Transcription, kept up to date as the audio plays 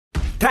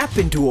Tap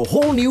into a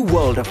whole new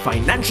world of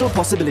financial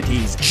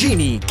possibilities.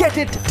 Genie, get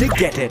it to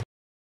get it.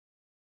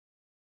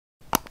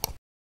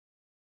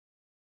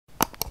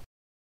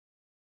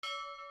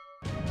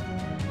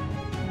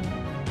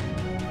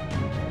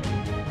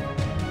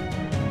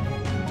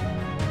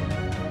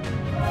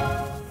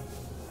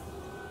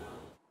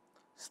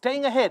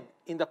 Staying ahead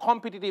in the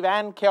competitive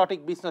and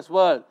chaotic business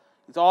world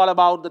is all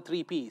about the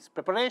 3 Ps: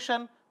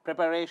 preparation,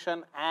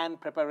 preparation, and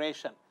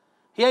preparation.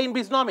 Here in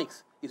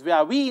Biznomics is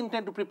where we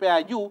intend to prepare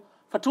you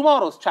for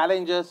tomorrow's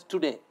challenges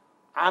today.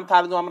 I'm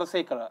Tharindu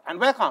Amrasekara, and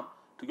welcome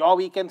to your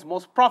weekend's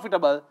most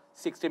profitable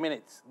 60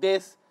 minutes.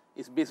 This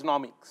is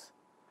Biznomics.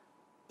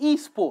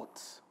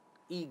 Esports,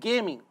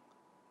 e-gaming.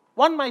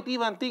 One might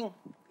even think,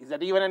 is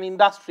that even an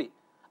industry?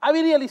 Are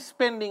we really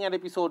spending an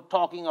episode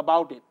talking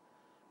about it?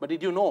 But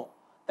did you know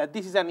that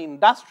this is an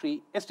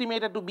industry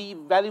estimated to be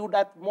valued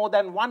at more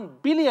than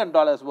 $1 billion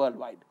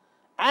worldwide?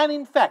 And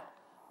in fact,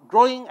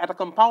 growing at a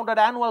compounded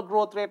annual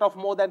growth rate of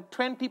more than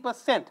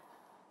 20%.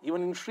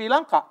 Even in Sri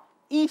Lanka,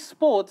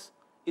 esports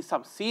is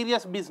some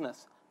serious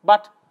business.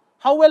 But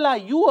how well are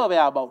you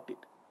aware about it?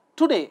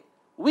 Today,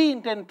 we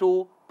intend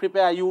to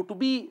prepare you to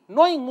be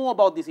knowing more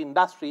about this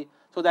industry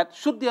so that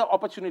should the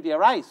opportunity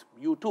arise,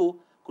 you too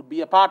could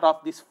be a part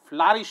of this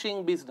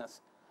flourishing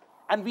business.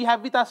 And we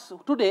have with us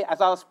today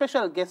as our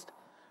special guest,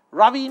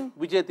 Raveen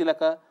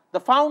Wijayatilake, the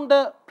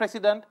founder,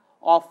 president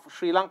of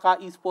Sri Lanka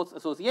Esports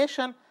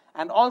Association,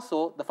 and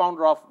also the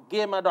founder of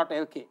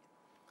Gamer.lk.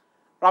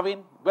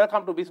 Raveen,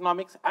 welcome to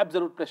Biznomics.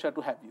 Absolute pleasure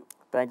to have you.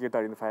 Thank you,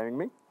 Tharindu, for having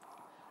me.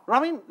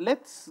 Raveen,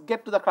 let's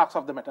get to the crux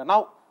of the matter.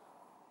 Now,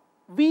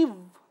 we've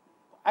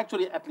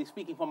actually, at least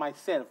speaking for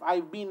myself,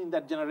 I've been in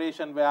that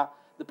generation where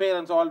the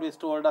parents always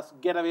told us,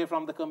 get away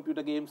from the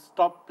computer games,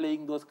 stop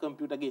playing those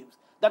computer games.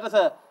 That was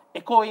a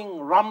echoing,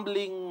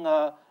 rumbling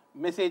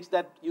message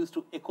that used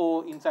to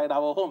echo inside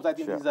our homes. I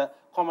think this is a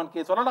common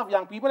case for a lot of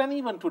young people and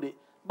even today.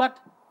 But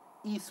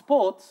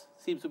esports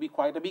seems to be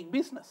quite a big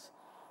business.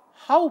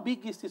 How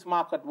big is this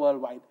market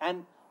worldwide,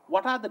 and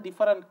what are the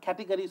different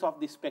categories of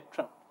this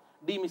spectrum?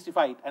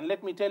 Demystify it. And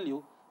let me tell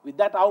you, with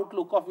that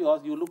outlook of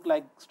yours, you look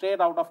like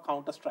straight out of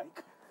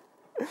Counter-Strike.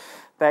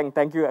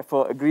 Thank you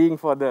for agreeing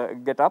for the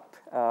get-up.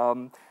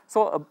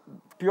 To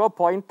your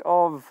point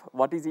of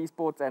what is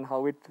esports and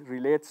how it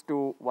relates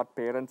to what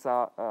parents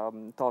are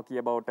talking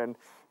about, and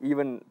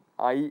even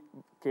I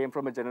came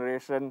from a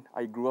generation,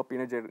 I grew up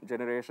in a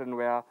generation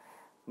where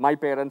my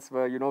parents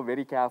were,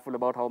 very careful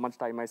about how much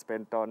time I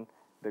spent on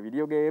the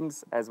video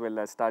games as well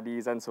as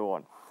studies and so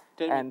on.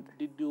 Tell me,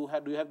 do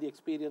you have the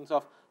experience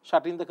of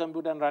shutting the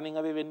computer and running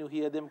away when you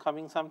hear them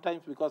coming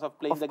sometimes because of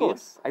playing the game? Of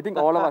course. I think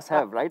all of us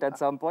have, right, at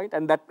some point.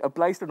 And that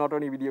applies to not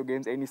only video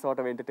games, any sort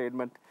of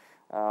entertainment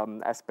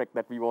aspect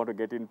that we want to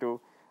get into.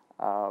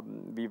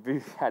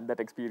 We've had that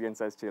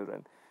experience as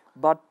children.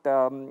 But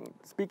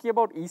speaking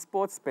about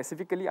esports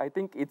specifically, I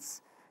think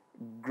it's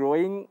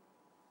growing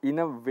in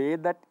a way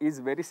that is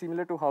very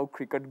similar to how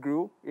cricket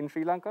grew in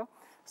Sri Lanka.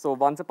 So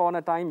once upon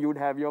a time, you'd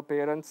have your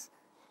parents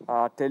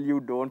tell you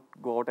don't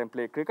go out and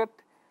play cricket.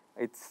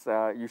 It's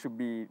you should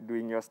be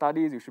doing your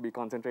studies, you should be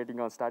concentrating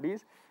on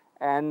studies.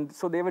 And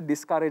so they were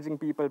discouraging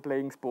people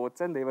playing sports,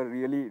 and they were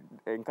really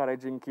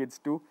encouraging kids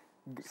to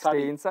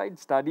stay inside,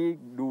 study,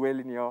 do well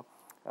in your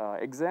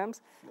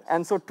exams. Yes.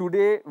 And so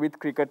today with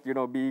cricket,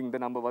 being the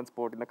 #1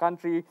 sport in the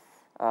country,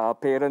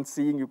 parents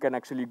seeing you can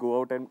actually go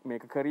out and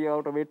make a career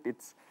out of it.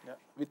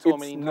 With so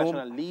many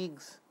international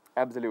leagues.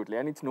 Absolutely.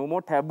 And it's no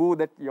more taboo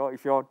that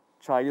if your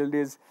child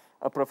is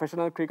a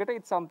professional cricketer,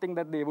 it's something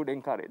that they would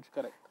encourage.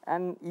 Correct.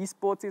 And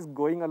esports is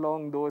going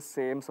along those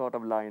same sort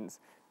of lines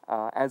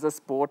as a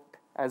sport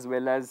as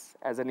well as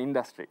an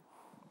industry.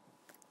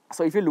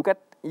 So if you look at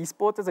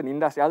esports as an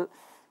industry,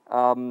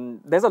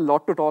 there's a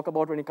lot to talk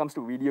about when it comes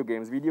to video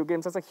games. Video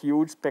games has a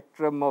huge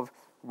spectrum of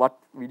what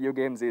video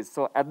games is.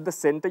 So at the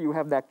center, you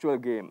have the actual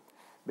game.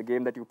 The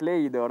game that you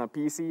play either on a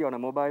PC, on a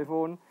mobile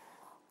phone.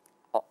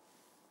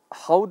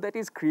 How that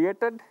is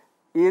created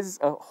is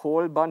a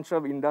whole bunch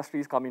of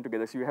industries coming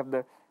together. So you have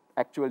the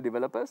actual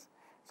developers.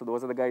 So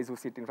those are the guys who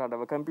sit in front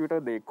of a computer,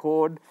 they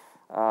code.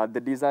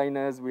 The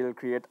designers will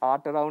create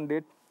art around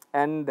it.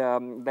 And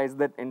there's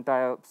that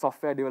entire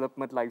software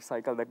development life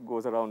cycle that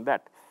goes around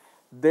that.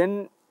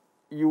 Then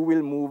you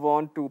will move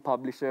on to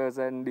publishers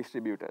and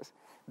distributors.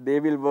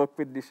 They will work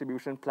with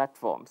distribution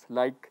platforms.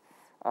 Like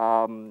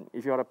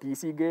if you're a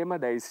PC gamer,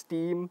 there is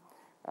Steam,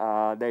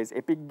 there is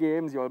Epic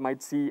Games. You all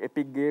might see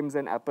Epic Games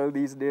and Apple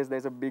these days.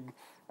 There's a big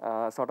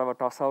sort of a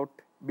toss-out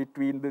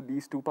between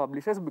these two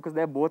publishers because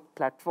they're both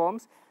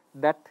platforms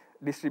that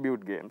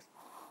distribute games.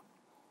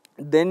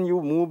 Then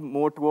you move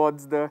more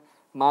towards the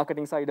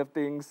marketing side of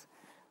things.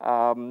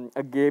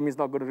 A game is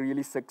not going to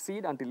really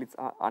succeed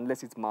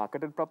unless it's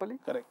marketed properly.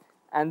 Correct.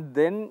 And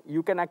then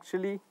you can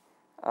actually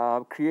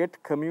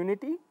create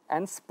community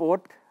and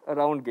sport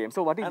around games.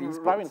 So what is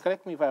esports? Raveen,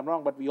 correct me if I'm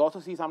wrong, but we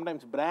also see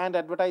sometimes brand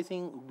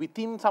advertising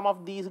within some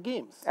of these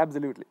games.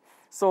 Absolutely.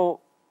 So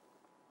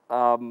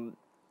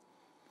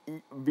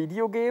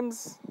video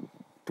games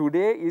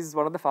today is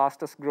one of the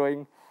fastest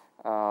growing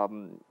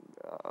um,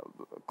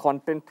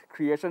 content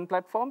creation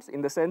platforms,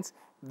 in the sense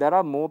there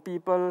are more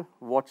people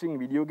watching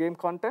video game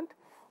content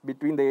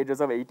between the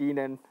ages of 18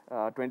 and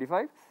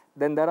 25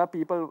 than there are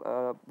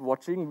people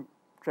watching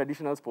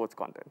traditional sports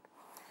content.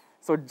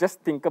 So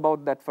just think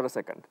about that for a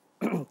second.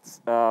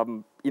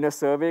 In a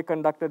survey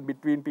conducted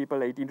between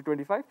people 18 to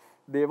 25,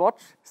 they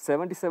watch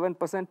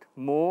 77%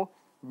 more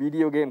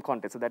video game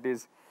content. So that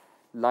is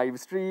live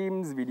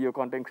streams, video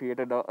content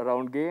created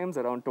around games,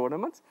 around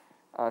tournaments,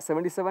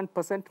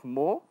 77%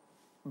 more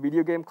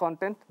video game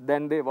content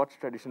than they watch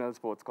traditional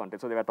sports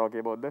content. So they were talking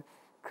about the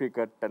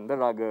cricket and the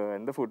rugby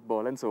and the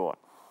football and so on.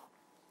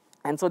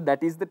 And so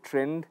that is the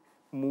trend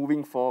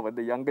moving forward.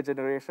 The younger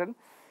generation,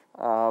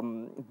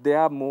 they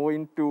are more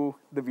into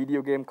the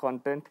video game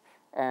content,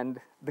 and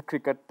the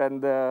cricket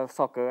and the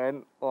soccer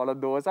and all of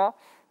those are,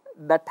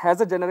 that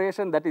has a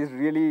generation that is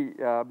really,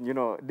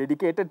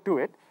 dedicated to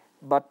it,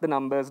 but the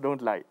numbers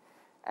don't lie.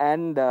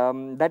 And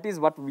that is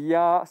what we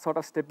are sort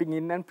of stepping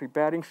in and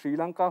preparing Sri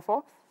Lanka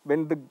for.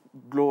 When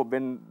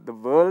the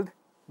world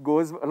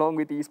goes along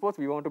with esports,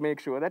 we want to make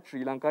sure that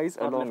Sri Lanka is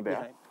along there.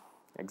 Behind.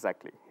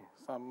 Exactly.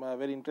 Some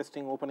very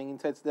interesting opening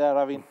insights there,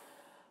 Raveen.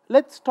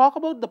 Let's talk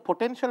about the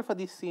potential for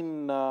this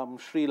in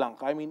Sri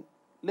Lanka. I mean,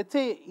 let's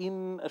say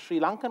in a Sri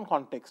Lankan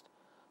context,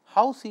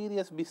 how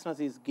serious business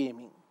is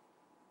gaming?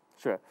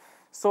 Sure.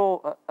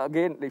 So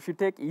again, if you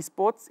take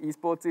esports,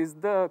 esports is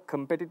the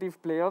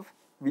competitive play of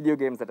video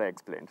games that I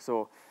explained.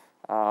 So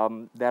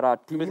there are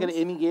teams.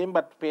 Basically any game,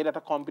 but played at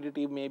a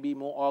competitive, maybe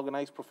more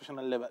organized,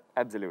 professional level.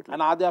 Absolutely.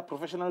 And are there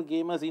professional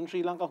gamers in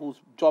Sri Lanka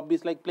whose job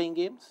is like playing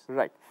games?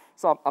 Right.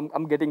 So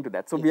I'm getting to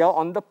that. So Yes. we are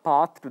on the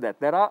path to that.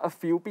 There are a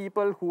few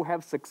people who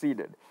have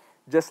succeeded.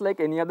 Just like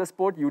any other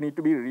sport, you need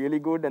to be really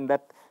good and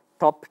that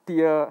top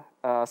tier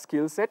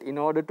skill set in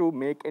order to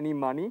make any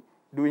money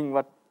doing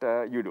what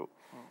you do.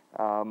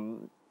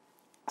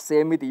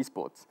 Same with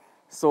esports.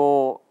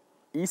 So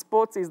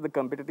esports is the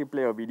competitive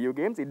play of video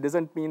games. It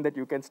doesn't mean that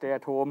you can stay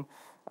at home,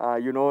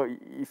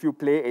 if you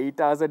play 8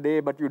 hours a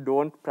day, but you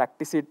don't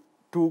practice it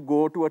to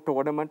go to a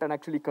tournament and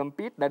actually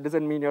compete, that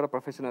doesn't mean you're a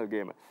professional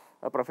gamer.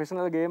 A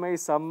professional gamer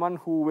is someone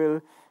who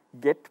will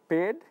get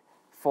paid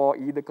for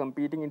either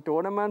competing in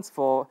tournaments,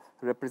 for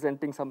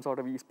representing some sort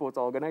of esports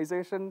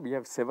organization. We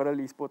have several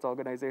esports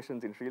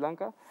organizations in Sri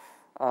Lanka,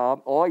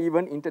 or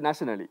even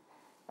internationally.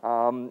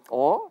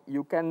 Or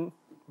you can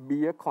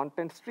be a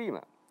content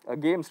streamer, a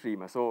game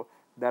streamer. So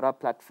there are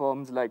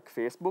platforms like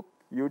Facebook,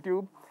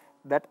 YouTube,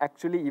 that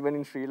actually, even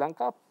in Sri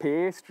Lanka,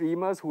 pay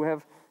streamers who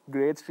have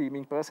great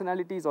streaming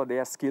personalities or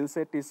their skill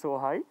set is so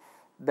high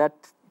that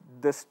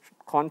the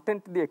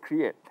content they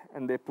create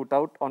and they put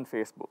out on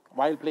Facebook.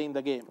 While playing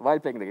the game. While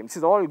playing the game. This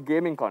is all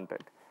gaming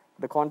content.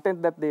 The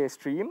content that they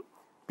stream,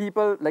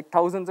 people, like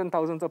thousands and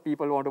thousands of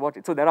people want to watch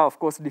it. So there are, of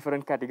course,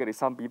 different categories.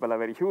 Some people are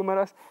very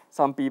humorous.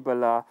 Some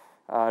people are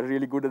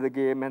really good at the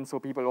game, and so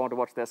people want to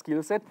watch their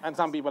skill set. And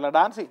some people are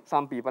dancing.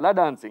 Some people are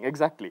dancing,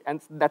 exactly.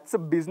 And that's a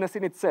business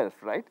in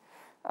itself, right?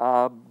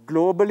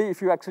 Globally,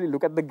 if you actually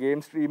look at the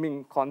game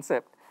streaming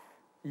concept,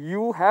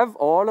 you have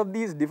all of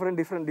these different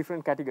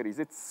categories.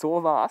 It's so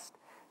vast.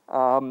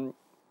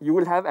 You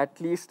will have at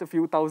least a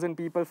few thousand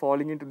people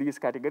falling into these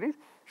categories.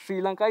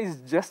 Sri Lanka is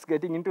just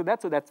getting into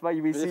that, so that's why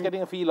we see... Just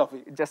getting a feel of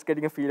it. Just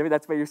getting a feel of it.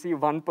 That's why you see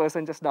one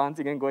person just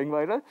dancing and going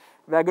viral.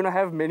 We're going to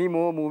have many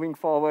more moving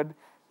forward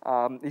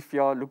if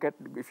you are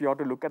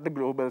to look at the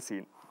global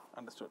scene.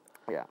 Understood.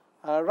 Yeah.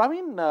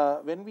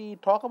 Raveen, when we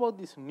talk about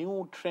this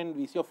new trend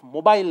we see of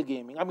mobile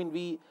gaming, I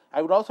mean,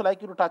 I would also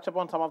like you to touch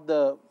upon some of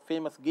the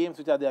famous games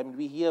which are there. I mean,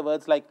 we hear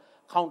words like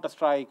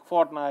Counter-Strike,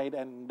 Fortnite,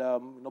 and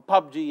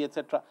PUBG,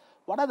 etc.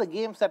 What are the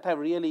games that have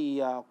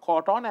really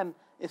caught on, and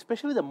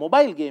especially the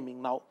mobile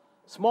gaming now?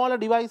 Smaller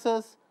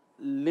devices,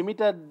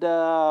 limited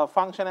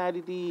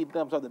functionality in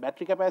terms of the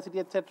battery capacity,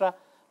 etc.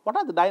 What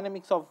are the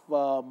dynamics of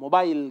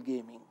mobile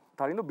gaming?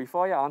 Tarino,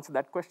 before I answer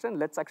that question,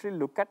 let's actually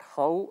look at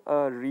how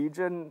a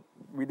region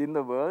within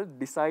the world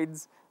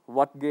decides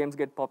what games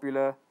get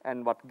popular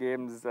and what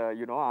games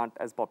aren't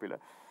as popular.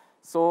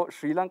 So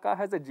Sri Lanka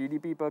has a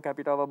GDP per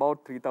capita of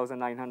about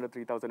 3,900,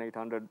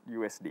 3,800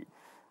 USD.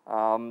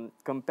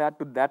 Compared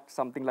to that,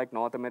 something like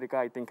North America,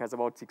 I think, has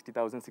about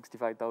 60,000,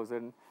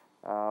 65,000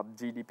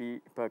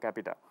 GDP per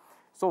capita.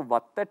 So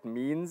what that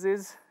means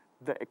is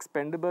the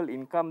expendable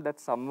income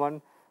that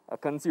a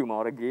consumer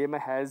or a gamer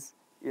has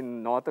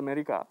in North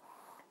America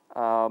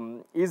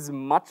is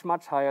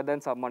much higher than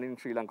someone in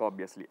Sri Lanka,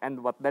 obviously.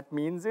 And what that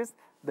means is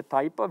the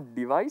type of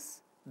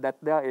device that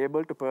they are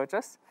able to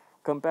purchase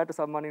compared to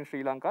someone in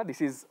Sri Lanka,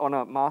 this is on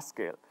a mass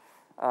scale,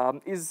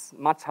 is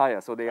much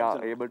higher. So they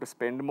are able to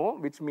spend more,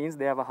 which means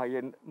they have a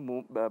high-end,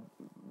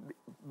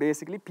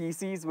 basically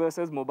PCs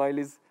versus mobile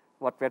is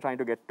what we're trying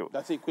to get to.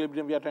 That's the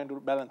equilibrium we are trying to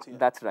balance here.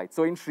 That's right.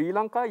 So in Sri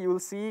Lanka, you'll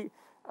see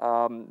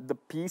the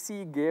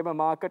PC gamer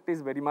market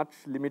is very much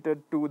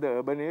limited to the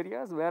urban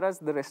areas, whereas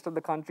the rest of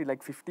the country,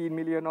 like 15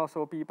 million or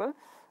so people,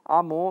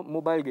 are more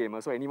mobile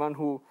gamers. So anyone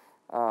who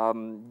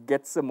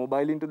gets a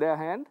mobile into their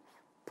hand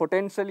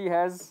potentially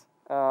has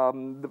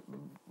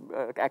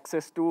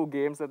access to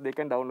games that they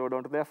can download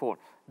onto their phone.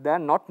 They're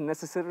not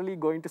necessarily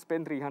going to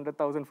spend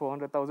 300,000,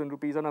 400,000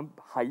 rupees on a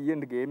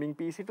high-end gaming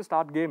PC to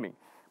start gaming,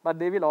 but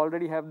they will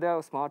already have their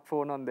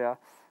smartphone on their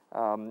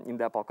in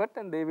their pocket,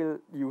 and they will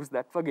use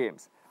that for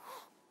games.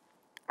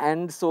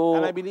 And so,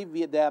 And I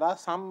believe there are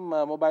some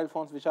mobile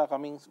phones which are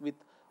coming with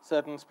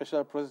certain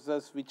special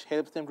processors which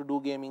helps them to do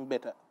gaming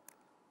better.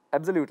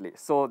 absolutely.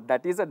 So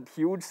that is a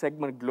huge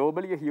segment,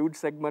 globally a huge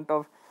segment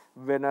of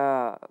when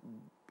a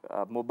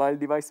mobile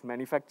device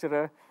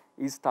manufacturer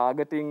is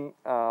targeting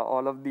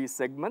all of these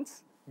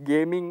segments.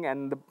 Gaming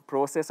and the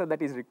processor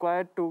that is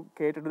required to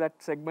cater to that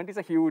segment is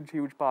a huge,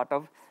 huge part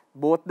of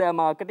both their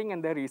marketing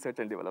and their research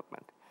and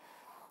development.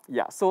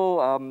 Yeah,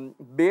 so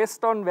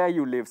based on where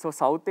you live, so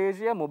South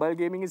Asia, mobile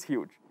gaming is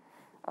huge.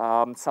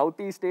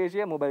 Southeast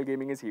Asia, mobile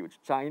gaming is huge.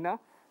 China,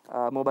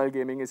 mobile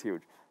gaming is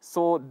huge.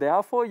 So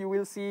therefore, you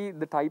will see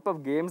the type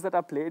of games that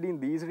are played in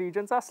these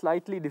regions are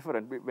slightly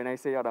different. When I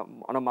say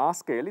on a mass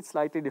scale, it's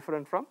slightly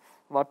different from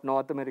what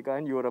North America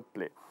and Europe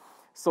play.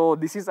 So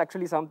this is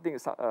actually something,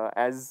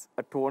 as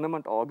a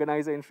tournament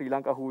organizer in Sri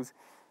Lanka who's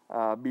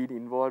been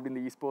involved in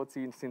the esports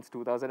scene since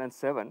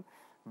 2007,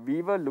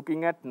 we were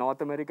looking at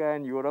North America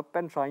and Europe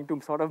and trying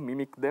to sort of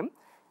mimic them.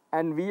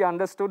 And we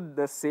understood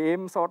the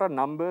same sort of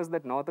numbers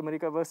that North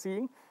America were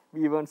seeing,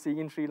 we weren't seeing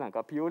in Sri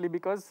Lanka, purely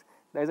because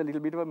there's a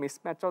little bit of a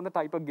mismatch on the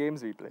type of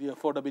games we play. The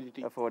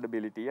affordability.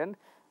 Affordability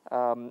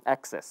and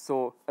access.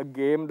 So a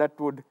game that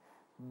would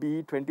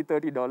be $20,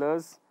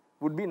 $30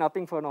 would be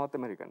nothing for North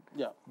American.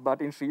 Yeah.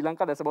 But in Sri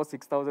Lanka, that's about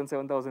 6,000,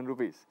 7,000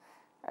 rupees.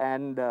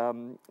 And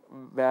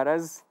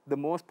whereas the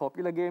most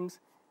popular games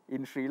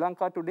in Sri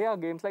Lanka today are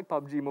games like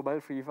PUBG Mobile,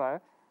 Free Fire,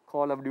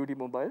 Call of Duty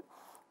Mobile,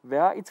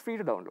 where it's free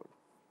to download.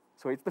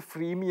 So it's the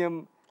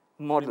freemium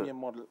model. Freemium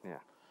model. Yeah.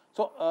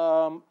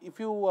 So if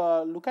you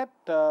look at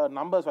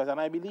numbers wise, and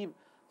I believe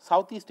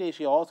Southeast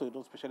Asia also,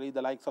 especially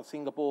the likes of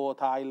Singapore,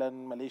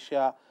 Thailand,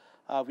 Malaysia,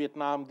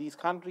 Vietnam, these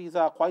countries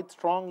are quite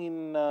strong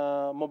in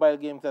mobile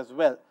games as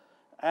well.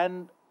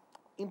 And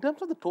in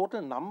terms of the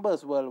total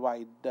numbers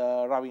worldwide,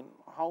 Raveen,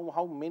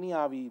 how many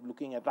are we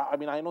looking at? I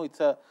mean, I know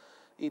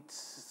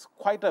it's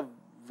quite a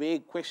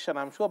vague question,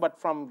 I'm sure, but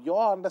from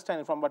your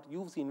understanding, from what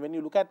you've seen, when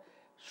you look at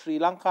Sri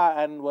Lanka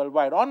and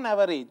worldwide, on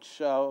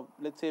average,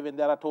 let's say when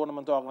there are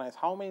tournaments organized,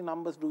 how many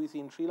numbers do we see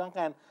in Sri Lanka,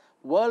 and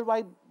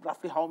worldwide,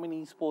 roughly how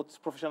many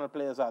esports professional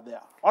players are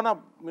there? On a,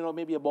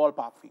 maybe a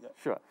ballpark figure.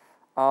 Sure.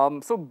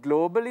 So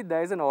globally,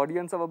 there is an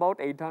audience of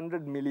about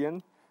 800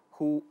 million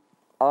who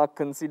are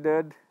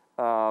considered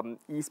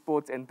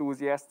esports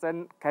enthusiasts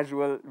and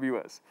casual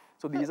viewers.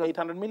 So these are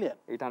 800 million.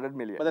 800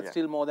 million. But that's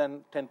still more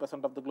than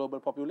 10% of the global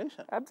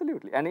population.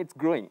 Absolutely, and it's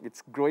growing.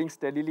 It's growing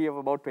steadily of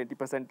about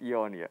 20% year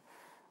on year.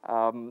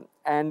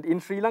 And in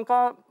Sri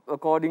Lanka,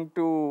 according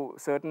to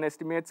certain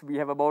estimates, we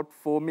have about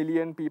 4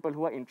 million people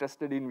who are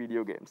interested in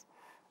video games.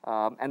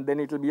 And then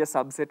it will be a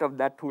subset of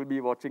that who will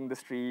be watching the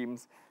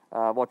streams,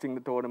 watching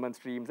the tournament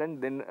streams, and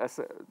then a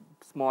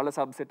smaller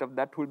subset of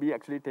that who will be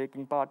actually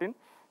taking part in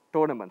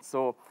tournaments.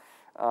 So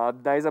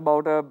there is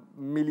about 1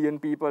 million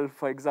people,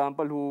 for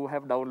example, who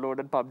have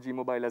downloaded PUBG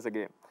Mobile as a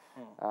game.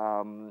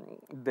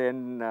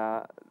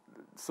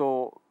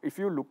 So if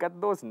you look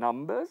at those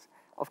numbers,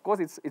 of course,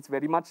 it's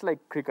very much like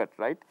cricket,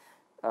 right?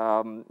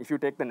 If you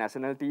take the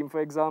national team,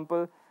 for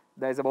example,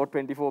 there's about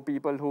 24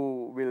 people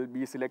who will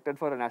be selected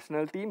for a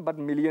national team, but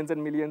millions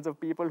and millions of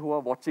people who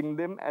are watching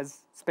them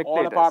as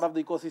spectators. All a part of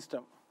the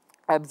ecosystem.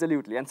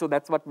 Absolutely. And so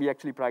that's what we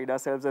actually pride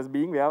ourselves as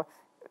being. We are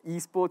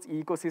esports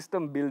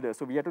ecosystem builders.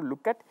 So we have to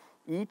look at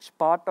each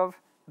part of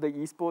the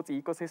esports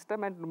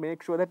ecosystem and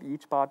make sure that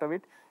each part of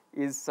it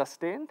is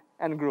sustained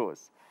and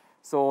grows.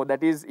 So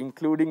that is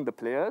including the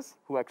players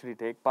who actually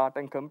take part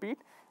and compete,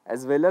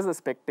 as well as the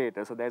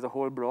spectators. So there's a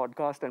whole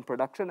broadcast and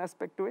production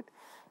aspect to it,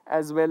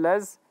 as well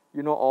as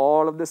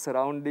all of the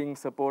surrounding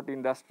support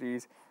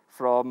industries,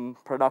 from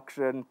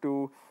production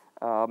to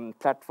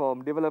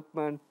platform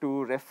development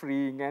to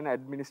refereeing and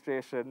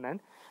administration,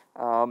 and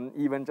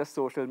even just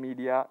social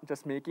media,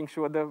 just making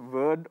sure the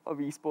word of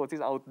esports is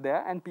out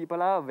there and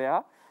people are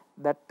aware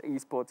that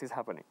esports is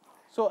happening.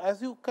 So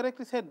as you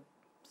correctly said,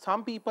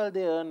 some people,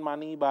 they earn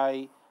money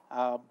by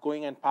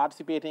going and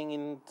participating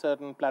in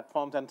certain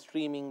platforms and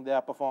streaming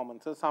their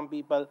performances. Some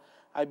people,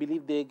 I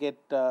believe, they get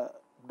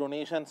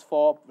donations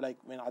for, like,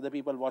 when other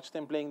people watch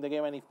them playing the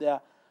game, and if they are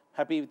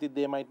happy with it,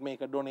 they might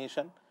make a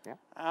donation. Yeah.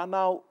 And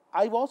now,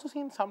 I've also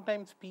seen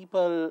sometimes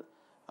people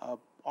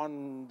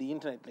on the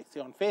internet, like say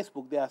on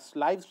Facebook, they are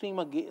live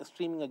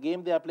streaming a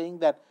game they are playing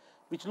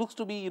which looks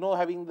to be,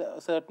 having the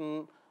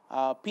certain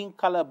pink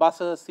color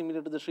buzzers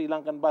similar to the Sri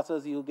Lankan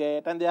buzzers you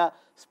get, and they are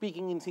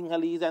speaking in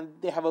Sinhalese, and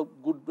they have a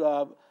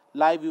good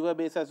live viewer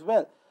base as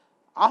well.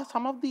 Are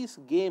some of these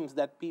games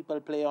that people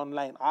play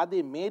online, are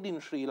they made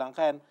in Sri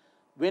Lanka, and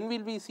when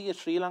will we see a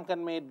Sri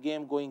Lankan made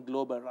game going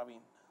global,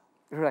 Raveen?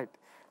 Right.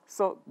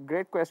 So,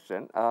 great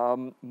question.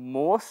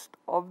 Most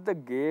of the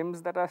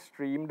games that are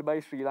streamed by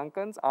Sri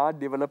Lankans are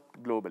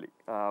developed globally,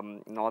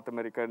 North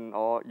American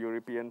or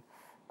European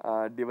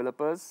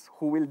developers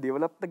who will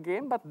develop the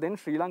game, but then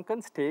Sri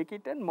Lankans take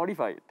it and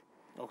modify it.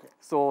 Okay.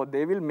 So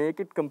they will make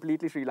it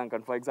completely Sri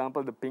Lankan. For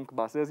example, the pink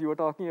buses you were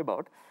talking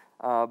about,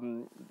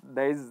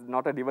 there is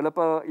not a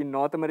developer in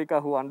North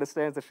America who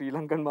understands the Sri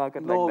Lankan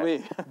market No like way.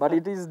 that. But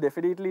it is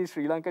definitely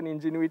Sri Lankan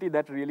ingenuity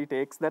that really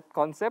takes that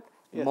concept,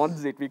 Yes.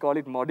 mods it. We call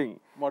it modding.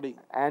 Modding.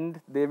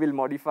 And they will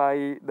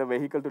modify the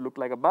vehicle to look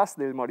like a bus.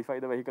 They will modify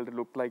the vehicle to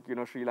look like,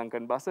 Sri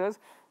Lankan buses,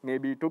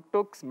 maybe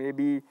tuk-tuks,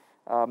 maybe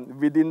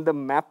within the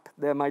map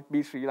there might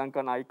be Sri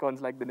Lankan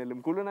icons like the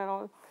Nelum Kulun and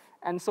all.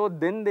 And so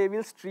then they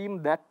will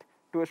stream that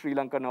to a Sri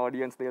Lankan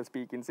audience. They'll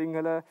speak in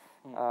Sinhala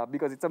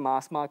because it's a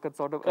mass market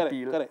sort of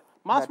appeal. Correct.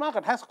 Mass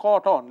market has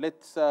caught on.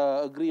 Let's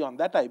agree on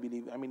that, I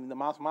believe. I mean, the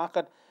mass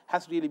market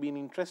has really been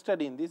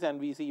interested in this, and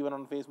we see even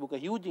on Facebook a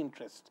huge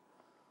interest.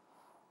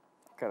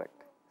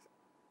 Correct.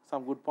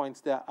 Some good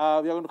points there. We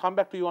are going to come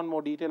back to you on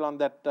more detail on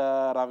that,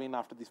 Raveen,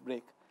 after this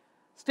break.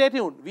 Stay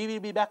tuned. We will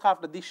be back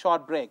after this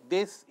short break.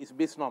 This is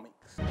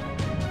Biznomics.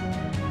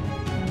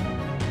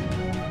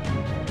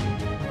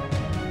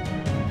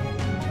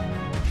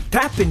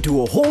 Tap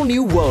into a whole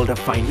new world of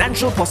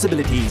financial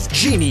possibilities.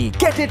 Genie,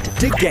 get it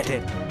to get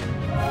it.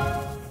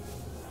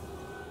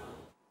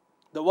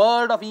 The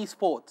world of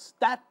esports,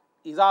 that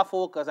is our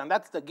focus, and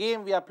that's the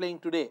game we are playing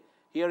today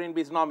here in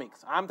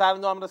Biznomics. I'm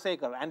Tharindra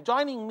Amrasekar, and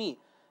joining me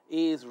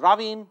is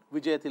Raveen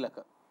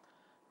Wijayatilake.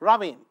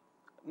 Raveen,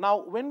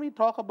 now when we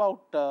talk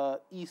about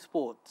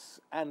esports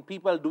and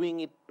people doing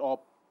it or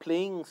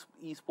playing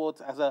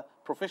esports as a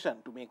profession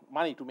to make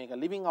money, to make a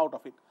living out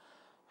of it,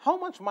 how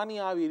much money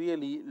are we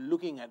really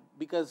looking at?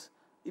 Because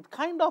it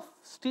kind of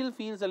still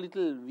feels a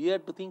little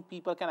weird to think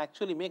people can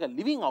actually make a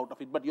living out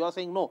of it. But you're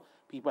saying no,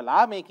 people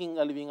are making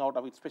a living out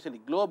of it, especially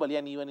globally,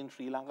 and even in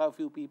Sri Lanka, a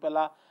few people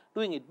are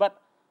doing it.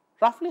 But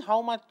roughly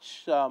how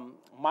much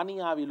money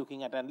are we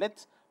looking at? And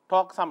let's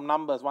talk some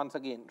numbers once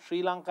again,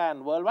 Sri Lanka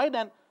and worldwide,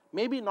 and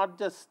maybe not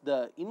just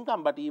the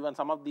income, but even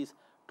some of these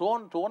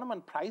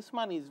tournament prize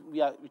monies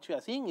which we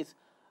are seeing is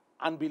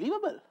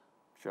unbelievable.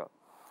 Sure.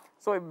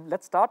 So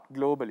let's start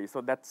globally.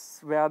 So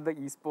that's where the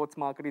esports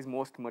market is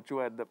most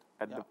mature at the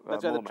That's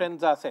moment. where the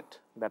trends are set.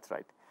 That's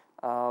right.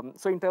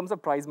 So in terms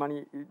of prize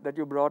money that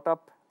you brought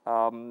up,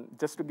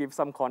 just to give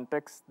some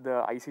context,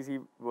 the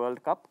ICC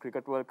World Cup,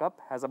 Cricket World Cup,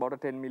 has about a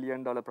 $10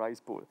 million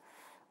prize pool.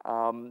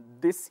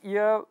 This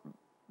year,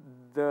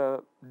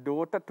 the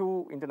Dota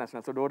 2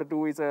 International, so Dota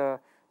 2 is a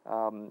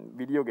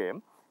video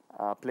game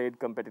played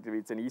competitively,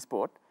 it's an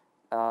esport.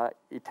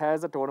 It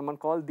has a tournament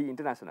called the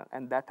International,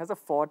 and that has a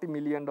 $40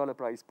 million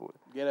prize pool.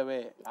 Get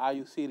away. Are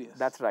you serious?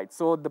 That's right.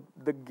 So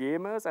the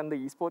gamers and the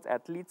esports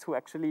athletes who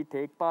actually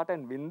take part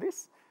and win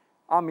this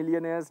are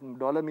millionaires,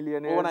 dollar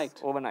millionaires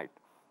overnight.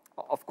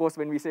 Of course,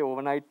 when we say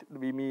overnight,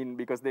 we mean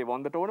because they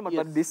won the tournament,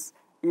 yes. But this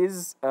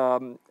is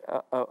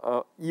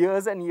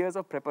years and years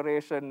of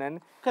preparation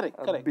and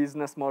correct.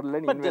 business model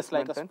and but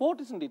investment. Just like a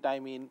sport, isn't it? I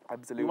mean,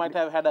 absolutely. You might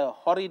have had a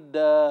horrid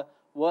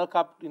World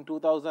Cup in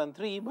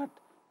 2003, but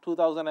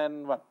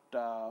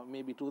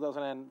maybe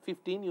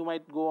 2015, you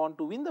might go on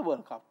to win the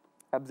World Cup.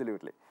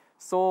 Absolutely.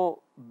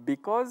 So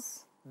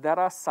because there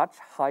are such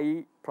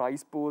high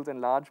prize pools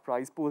and large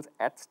prize pools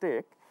at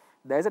stake,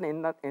 there's an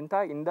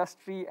entire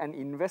industry and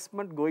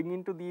investment going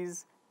into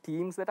these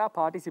teams that are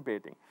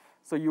participating.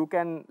 So you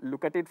can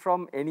look at it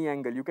from any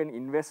angle. You can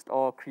invest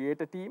or create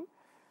a team,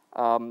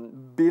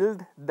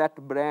 build that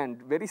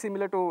brand, very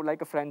similar to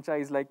like a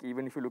franchise, like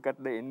even if you look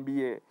at the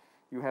NBA,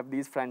 you have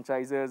these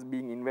franchises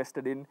being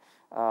invested in.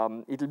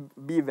 It'll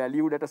be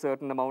valued at a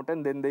certain amount,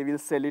 and then they will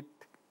sell it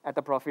at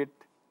a profit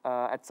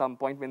at some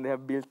point when they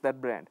have built that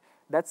brand.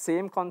 That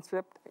same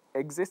concept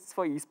exists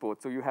for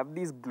esports. So you have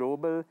these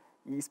global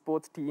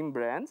esports team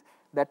brands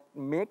that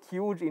make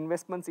huge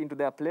investments into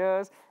their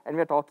players, and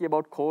we're talking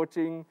about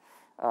coaching,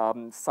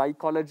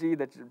 psychology,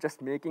 that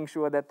just making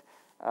sure that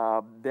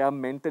they are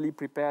mentally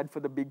prepared for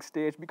the big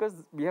stage,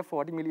 because we have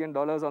 $40 million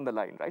on the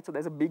line, right? So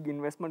there's a big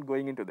investment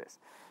going into this.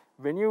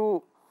 When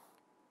you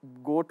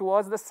go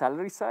towards the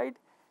salary side,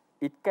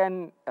 it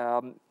can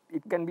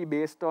be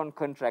based on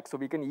contracts. So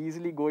we can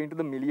easily go into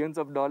the millions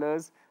of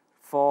dollars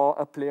for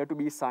a player to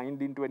be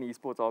signed into an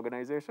esports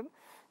organization.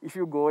 If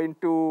you go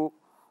into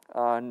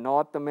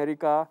North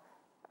America,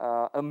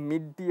 a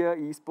mid-tier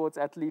esports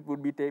athlete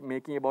would be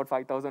making about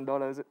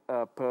 $5,000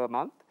 per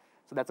month.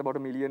 So that's about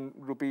 $1 million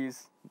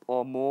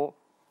or more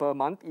per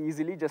month,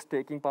 easily just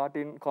taking part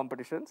in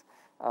competitions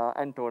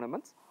and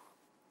tournaments.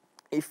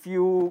 If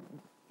you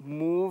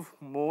move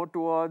more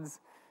towards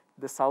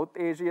the South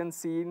Asian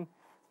scene,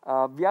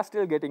 we are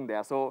still getting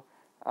there. So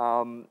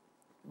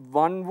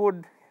one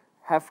would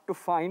have to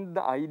find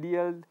the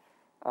ideal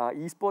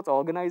esports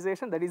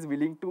organization that is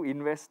willing to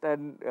invest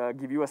and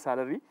give you a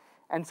salary.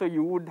 And so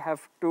you would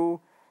have to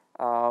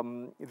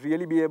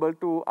really be able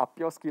to up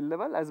your skill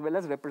level as well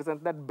as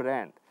represent that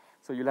brand.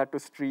 So you'll have to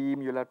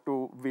stream, you'll have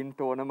to win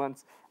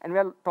tournaments. And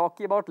we're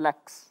talking about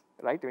lakhs,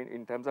 right?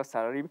 In terms of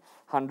salary,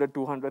 100,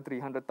 200,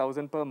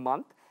 300,000 per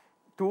month.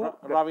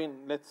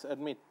 Raveen, let's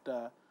admit,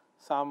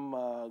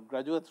 some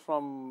graduates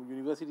from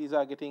universities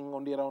are getting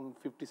only around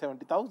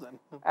 50,000-70,000.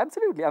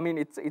 Absolutely. I mean,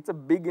 it's a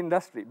big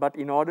industry, but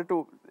in order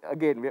to,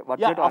 again, what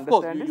you Yeah, have to of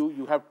course, understand is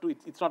you have to,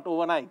 it's not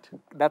overnight.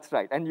 that's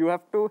right. And you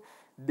have to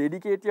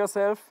dedicate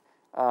yourself,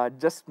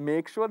 just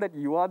make sure that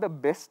you are the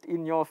best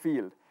in your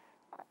field.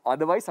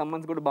 Otherwise,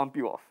 someone's going to bump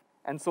you off.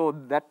 And so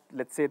that,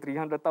 let's say,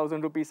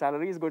 300,000 rupee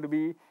salary is going to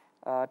be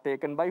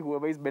taken by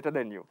whoever is better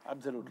than you.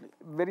 Absolutely.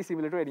 Very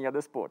similar to any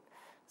other sport.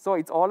 So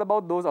it's all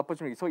about those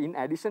opportunities. So in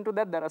addition to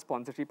that, there are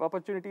sponsorship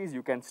opportunities.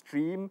 You can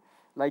stream,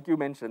 like you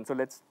mentioned. So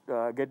let's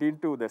get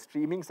into the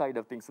streaming side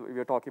of things. So we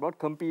were talking about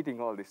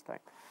competing all this time.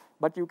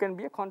 But you can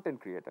be a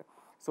content creator.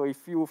 So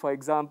if you, for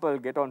example,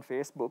 get on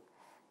Facebook,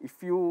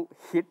 if you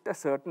hit a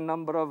certain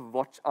number of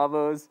watch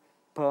hours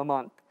per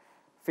month,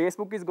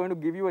 Facebook is going to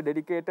give you a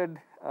dedicated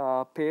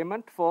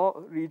payment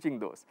for reaching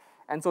those.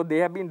 And so they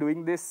have been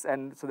doing this,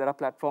 and so there are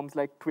platforms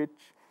like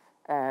Twitch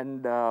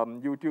and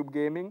YouTube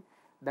Gaming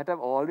that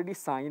have already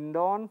signed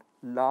on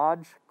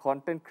large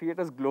content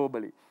creators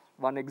globally.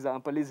 One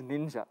example is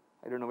Ninja.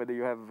 I don't know whether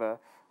you have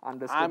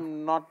understood.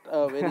 I'm not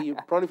a very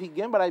prolific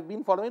game, but I've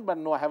been following it, but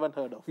no, I haven't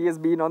heard of. He has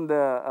been on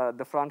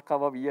the front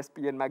cover of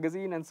ESPN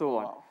magazine and so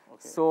on. Wow,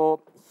 okay. So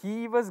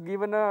he was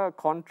given a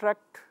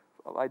contract,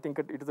 I think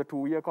it is a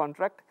 2-year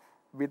contract,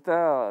 with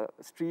a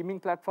streaming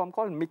platform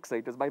called Mixer.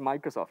 It was by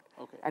Microsoft.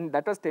 Okay. And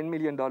that was $10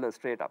 million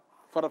straight up.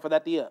 For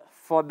that year?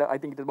 For the, I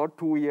think it is about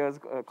 2 years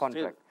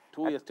contract.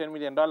 Still, 2 years, $10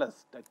 million.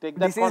 Take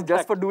that This contract. is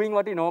just for doing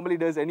what he normally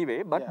does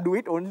anyway, but Yeah. do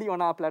it only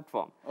on our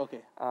platform.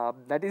 Okay.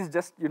 That is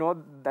just,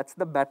 that's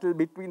the battle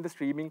between the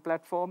streaming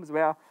platforms,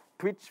 where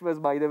Twitch was,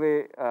 by the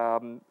way,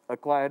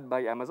 acquired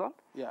by Amazon.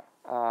 Yeah.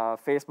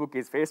 Facebook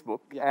is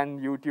Facebook, Yeah. and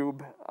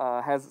YouTube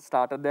has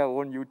started their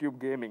own YouTube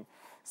Gaming.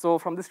 So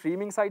from the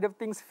streaming side of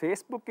things,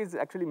 Facebook is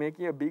actually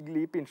making a big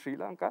leap in Sri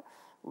Lanka,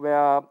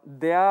 where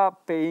they are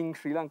paying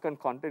Sri Lankan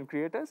content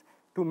creators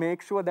to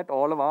make sure that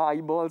all of our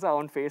eyeballs are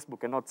on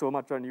Facebook and not so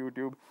much on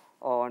YouTube,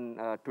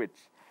 on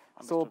Twitch.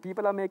 So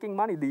people are making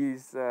money.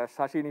 These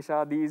Shashi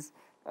Nisha, these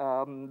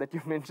that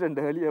you mentioned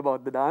earlier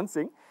about the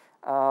dancing,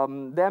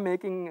 they're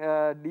making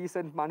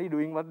decent money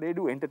doing what they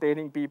do,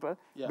 entertaining people.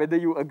 Yeah. Whether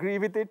you agree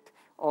with it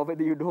or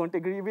whether you don't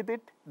agree with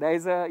it, there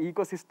is an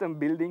ecosystem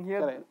building here.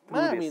 Correct. through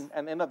I this. mean,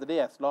 at the end of the day,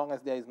 as long as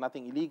there is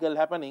nothing illegal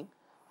happening,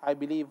 I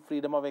believe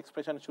freedom of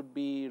expression should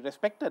be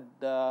respected.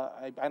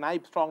 And I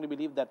strongly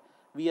believe that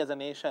we as a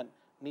nation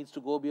needs to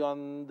go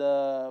beyond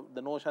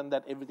the notion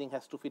that everything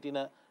has to fit in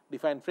a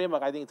defined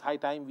framework. I think it's high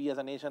time we as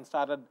a nation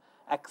started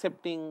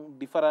accepting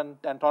different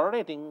and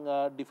tolerating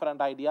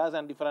different ideas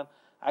and different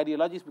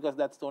ideologies, because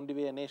that's the only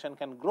way a nation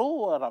can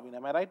grow, Raveen.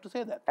 Am I right to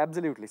say that?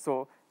 Absolutely.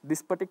 So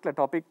this particular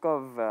topic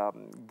of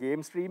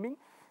game streaming,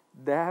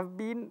 there have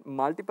been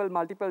multiple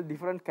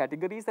different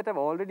categories that have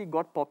already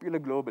got popular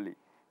globally,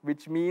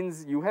 which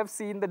means you have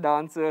seen the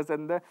dancers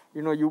and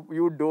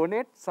you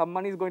donate,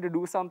 someone is going to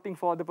do something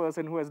for the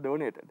person who has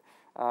donated.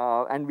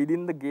 And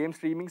within the game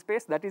streaming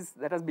space, that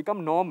has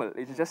become normal.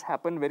 It just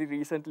happened very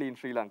recently in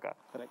Sri Lanka.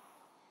 Correct.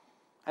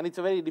 And it's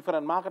a very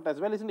different market as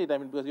well, isn't it? I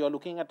mean, because you're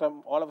looking at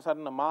all of a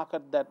sudden a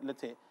market that,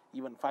 let's say,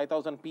 even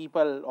 5,000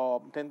 people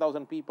or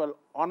 10,000 people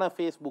on a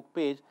Facebook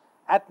page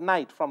at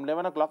night from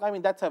 11 o'clock. I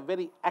mean, that's a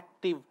very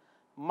active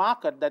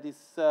market that is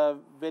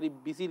very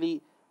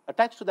busily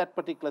attached to that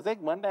particular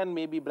segment, and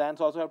maybe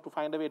brands also have to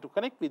find a way to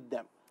connect with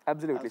them.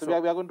 Absolutely. So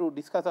we are going to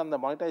discuss on the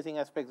monetizing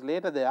aspects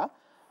later there.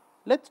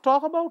 Let's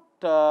talk about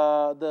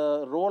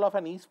the role of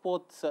an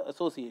esports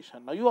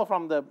association. Now, you are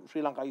from the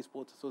Sri Lanka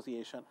Esports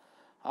Association.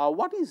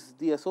 What is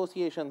the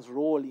association's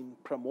role in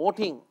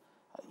promoting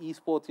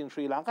esports in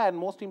Sri Lanka, and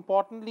most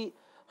importantly,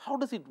 how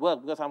does it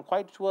work? Because I'm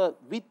quite sure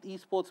with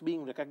esports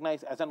being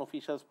recognized as an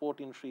official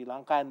sport in Sri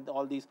Lanka and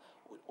all these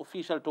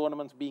official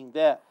tournaments being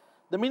there,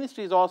 the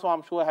ministry is also,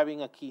 I'm sure,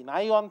 having a keen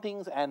eye on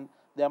things, and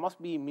there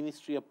must be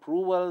ministry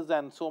approvals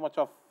and so much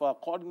of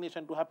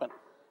coordination to happen.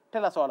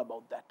 Tell us all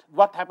about that.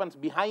 What happens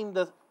behind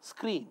the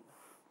screen?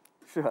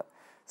 Sure.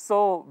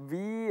 So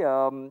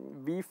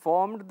we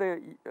formed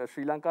the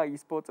Sri Lanka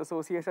Esports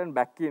Association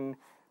back in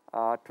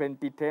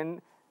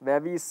 2010, where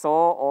we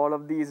saw all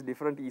of these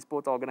different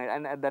esports organized,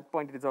 and at that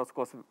point it is of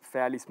course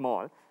fairly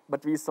small,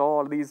 but we saw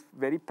all these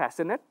very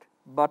passionate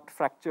but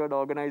fractured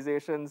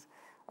organizations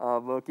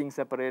working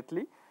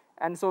separately.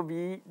 And so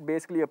we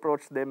basically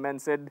approached them and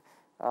said,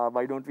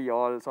 why don't we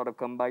all sort of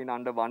combine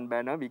under one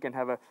banner? We can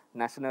have a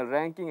national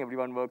ranking,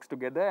 everyone works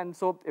together, and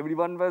so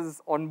everyone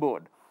was on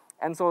board.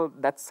 And so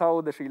that's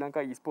how the Sri Lanka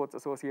Esports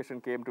Association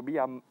came to be.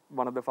 I'm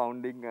one of the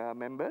founding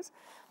members.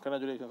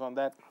 Congratulations on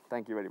that.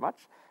 Thank you very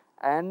much.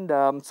 And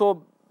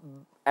so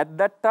at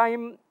that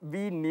time,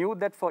 we knew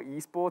that for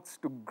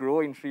esports to grow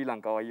in Sri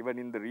Lanka or even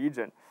in the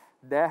region,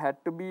 there had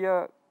to be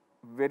a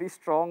very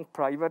strong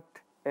private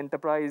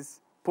enterprise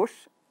push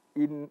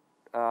in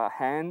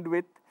hand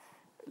with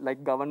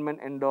like government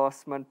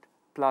endorsement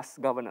plus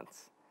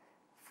governance.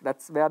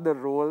 That's where the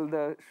role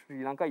the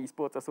Sri Lanka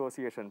Esports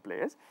Association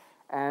plays.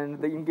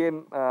 And the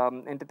in-game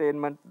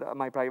entertainment,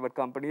 my private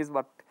company, is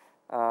what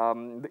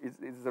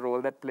is the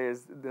role that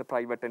plays the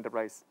private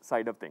enterprise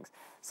side of things.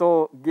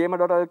 So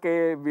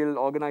Gamer.lk will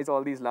organize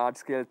all these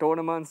large-scale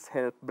tournaments,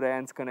 help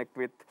brands connect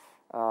with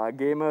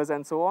gamers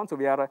and so on. So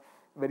we are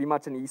very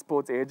much an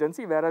esports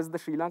agency, whereas the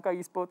Sri Lanka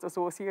Esports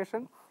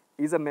Association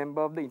is a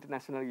member of the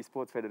International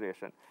Esports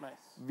Federation. Nice.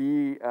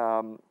 We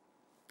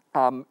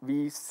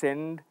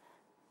send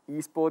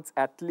esports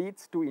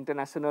athletes to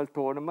international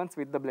tournaments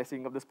with the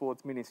blessing of the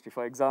sports ministry.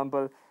 For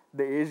example,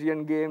 the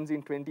Asian Games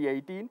in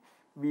 2018,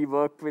 we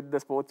worked with the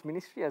sports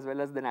ministry as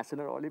well as the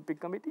National Olympic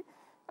Committee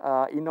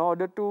in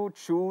order to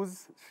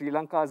choose Sri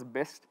Lanka's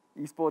best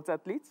esports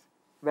athletes,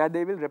 where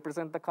they will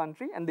represent the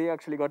country, and they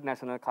actually got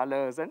national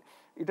colors, and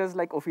it was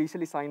like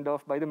officially signed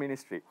off by the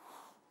ministry.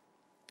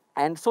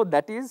 And so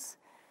that is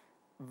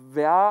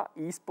where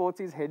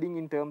esports is heading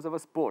in terms of a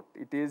sport.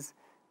 It is,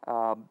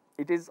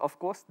 of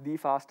course, the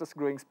fastest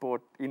growing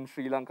sport in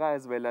Sri Lanka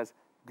as well as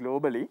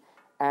globally.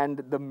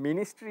 And the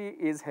ministry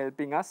is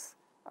helping us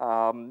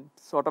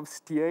sort of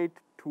steer it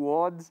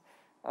towards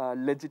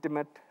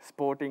legitimate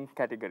sporting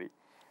category.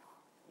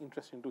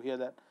 Interesting to hear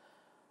that.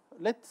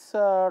 Let's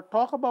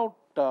talk about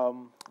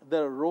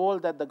the role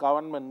that the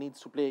government needs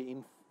to play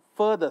in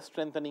further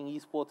strengthening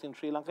esports in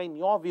Sri Lanka. In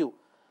your view,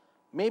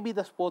 maybe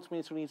the sports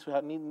ministry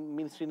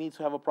needs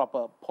to have a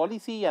proper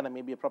policy and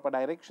maybe a proper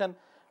direction.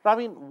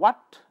 Raveen,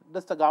 what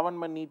does the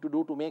government need to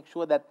do to make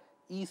sure that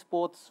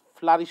esports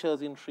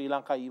flourishes in Sri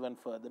Lanka even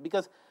further?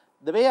 Because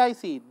the way I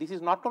see it, this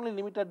is not only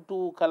limited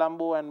to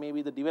Colombo and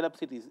maybe the developed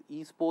cities.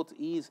 Esports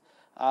is,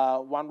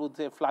 one would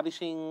say,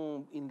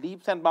 flourishing in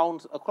leaps and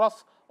bounds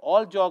across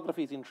all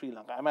geographies in Sri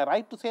Lanka. Am I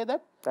right to say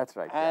that? That's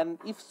right. And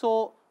if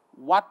so,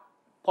 what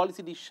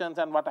policy decisions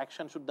and what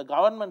action should the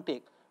government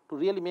take to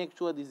really make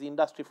sure this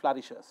industry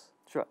flourishes?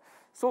 Sure.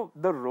 So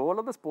the role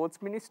of the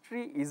sports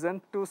ministry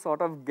isn't to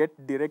sort of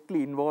get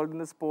directly involved in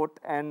the sport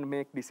and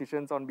make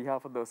decisions on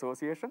behalf of the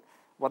association.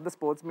 What the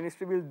sports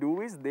ministry will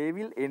do is they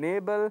will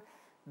enable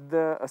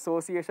the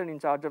association in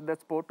charge of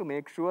that sport to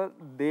make sure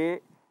they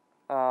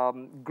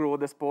grow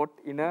the sport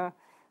in a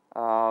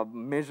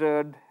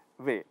measured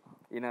way,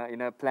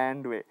 in a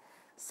planned way.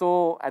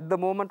 So at the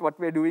moment, what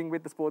we're doing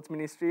with the sports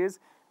ministry is,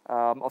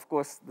 of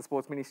course, the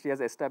sports ministry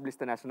has established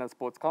the National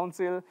Sports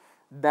Council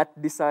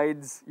that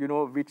decides,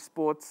 which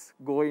sports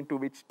go into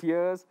which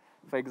tiers.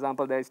 For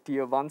example, there is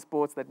tier 1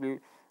 sports that will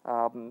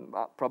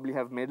probably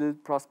have medal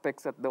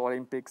prospects at the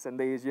Olympics and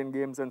the Asian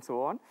Games and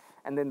so on.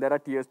 And then there are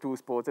tier 2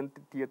 sports and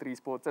tier 3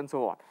 sports and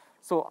so on.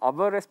 So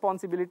our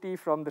responsibility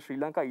from the Sri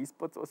Lanka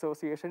Esports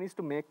Association is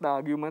to make the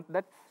argument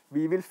that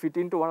we will fit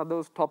into one of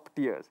those top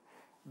tiers.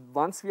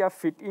 Once we are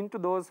fit into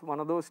one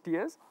of those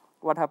tiers,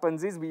 what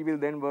happens is we will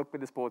then work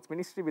with the sports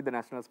ministry, with the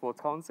National Sports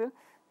Council,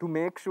 to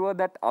make sure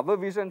that our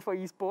vision for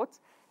esports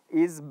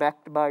is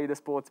backed by the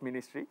sports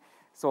ministry.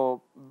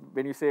 So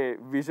when you say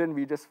vision,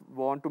 we just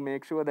want to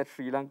make sure that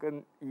Sri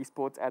Lankan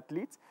esports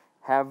athletes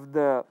have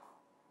the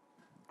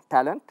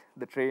talent,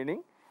 the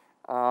training,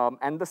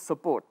 and the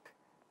support,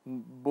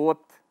 both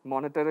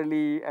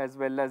monetarily as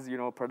well as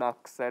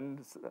products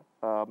and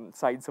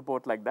side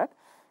support like that,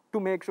 to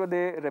make sure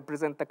they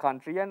represent the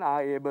country and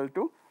are able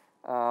to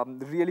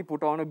really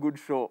put on a good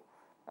show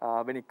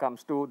when it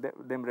comes to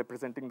them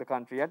representing the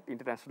country at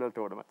international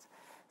tournaments.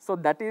 So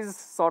that is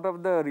sort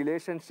of the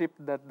relationship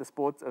that the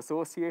sports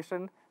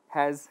association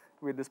has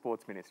with the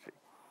sports ministry.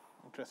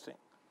 Interesting.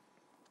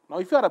 Now,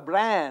 if you're a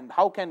brand,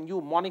 how can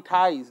you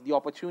monetize the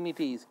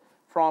opportunities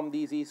from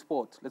these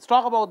esports? Let's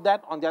talk about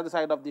that on the other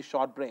side of this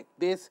short break.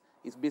 This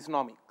is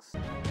Biznomics.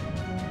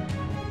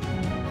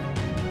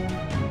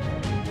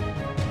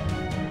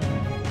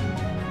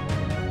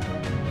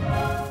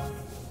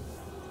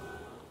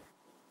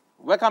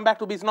 Welcome back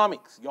to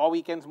Biznomics, your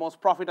weekend's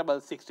most profitable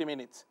 60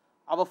 minutes.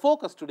 Our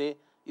focus today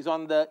is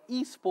on the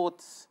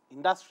esports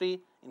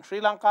industry in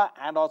Sri Lanka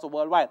and also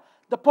worldwide.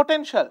 The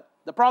potential,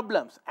 the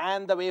problems,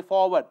 and the way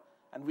forward.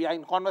 And we are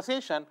in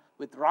conversation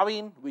with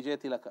Raveen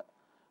Wijayatilake.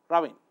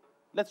 Raveen,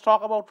 let's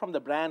talk about from the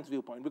brand's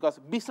viewpoint, because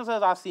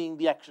businesses are seeing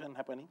the action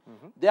happening.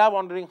 They are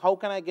wondering, how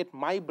can I get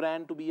my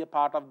brand to be a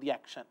part of the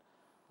action?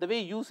 The way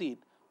you see it,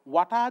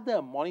 what are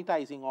the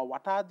monetizing or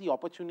what are the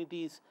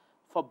opportunities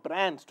for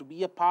brands to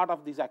be a part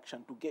of this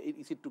action?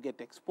 Is it to get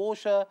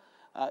exposure?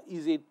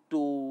 Is it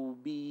to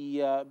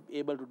be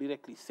able to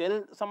directly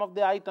sell some of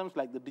the items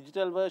like the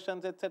digital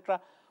versions,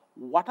 etc.?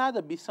 What are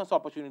the business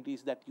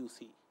opportunities that you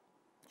see?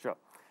 Sure.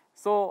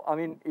 So, I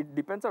mean, it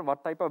depends on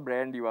what type of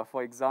brand you are.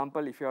 For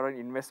example, if you're an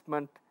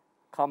investment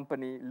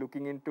company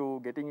looking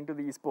into getting into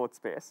the esports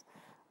space,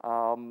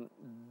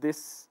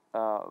 this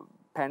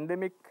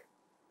pandemic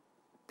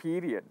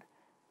period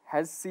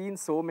has seen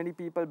so many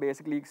people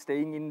basically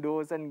staying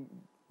indoors and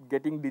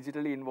getting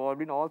digitally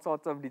involved in all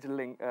sorts of digital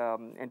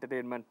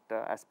entertainment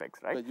aspects,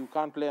 right? But you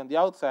can't play on the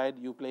outside,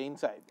 you play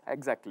inside.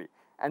 Exactly.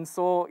 And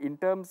so in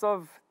terms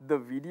of the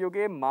video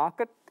game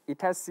market,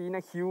 it has seen a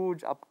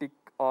huge uptick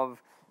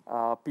of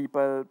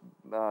people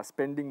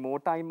spending more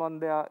time on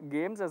their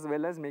games as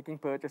well as making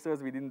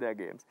purchases within their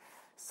games.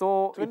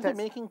 So when you're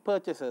making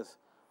purchases,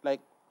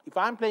 like if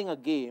I'm playing a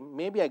game,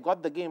 maybe I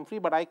got the game free,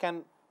 but I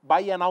can buy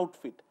an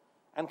outfit.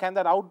 And can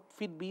that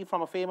outfit be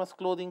from a famous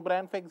clothing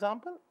brand, for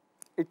example?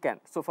 It can.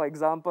 So, for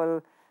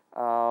example,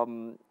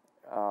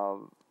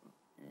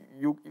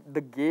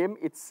 the game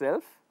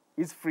itself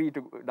is free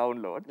to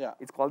download. Yeah.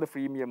 It's called the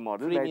freemium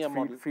model. Freemium where it's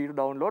model. free to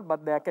download,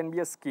 but there can be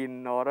a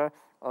skin or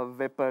a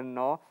weapon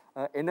or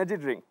energy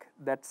drink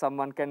that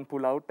someone can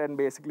pull out and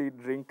basically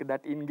drink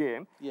that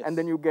in-game. Yes. And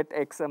then you get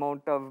X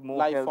amount of more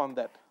Life health. on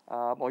that.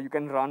 Or you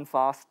can run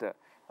faster.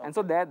 And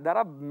so there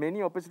are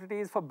many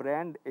opportunities for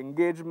brand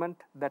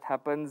engagement that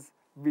happens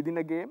within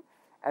a game,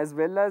 as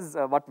well as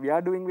what we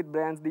are doing with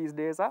brands these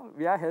days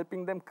we are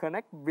helping them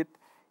connect with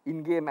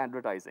in-game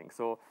advertising.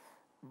 So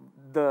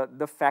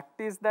the fact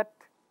is that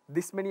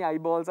this many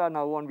eyeballs are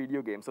now on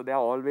video games. So they are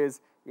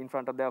always in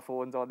front of their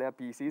phones or their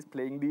PCs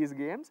playing these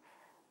games.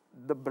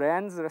 The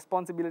brand's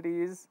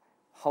responsibility is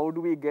how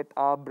do we get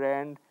our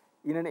brand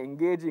in an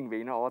engaging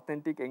way, in an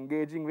authentic,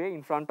 engaging way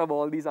in front of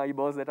all these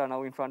eyeballs that are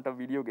now in front of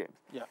video games.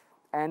 Yeah.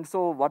 And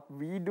so what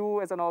we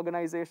do as an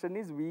organization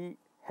is we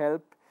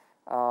help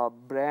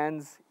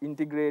brands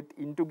integrate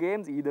into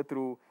games either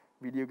through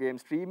video game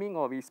streaming,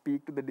 or we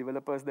speak to the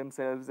developers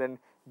themselves and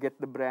get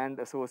the brand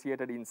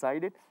associated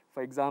inside it.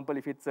 For example,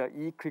 if it's an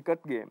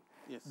e-cricket game,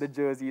 Yes. the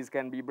jerseys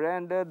can be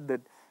branded,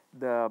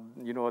 the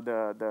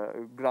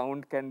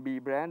ground can be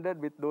branded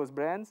with those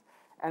brands.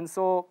 And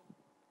so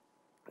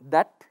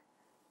that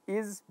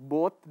is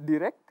both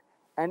direct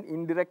and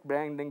indirect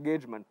brand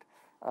engagement.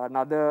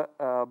 Another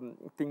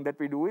thing that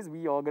we do is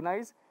we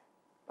organize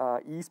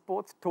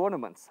esports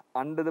tournaments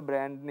under the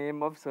brand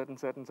name of certain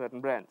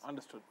brands.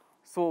 Understood.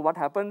 So what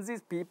happens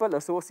is people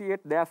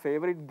associate their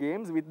favorite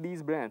games with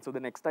these brands. So the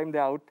next time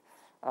they're out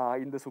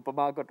in the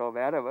supermarket or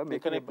wherever, They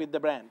connect with the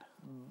brand.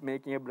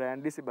 making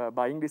a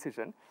buying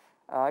decision,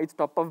 it's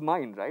top of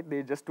mind, right?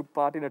 They just took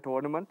part in a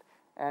tournament,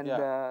 and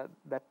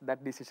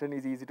that decision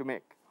is easy to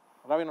make.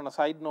 Raveen, on a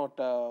side note,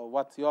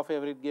 what's your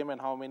favorite game and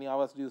how many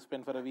hours do you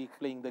spend for a week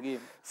playing the game?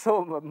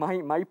 So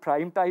my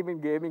prime time in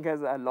gaming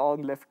has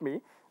long left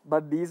me,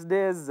 but these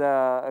days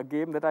a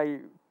game that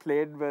I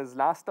played was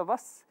Last of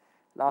Us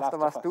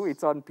 2.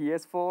 It's on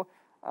PS4,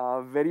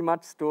 very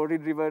much story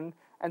driven,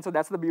 and so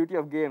that's the beauty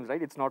of games,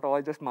 right? It's not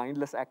all just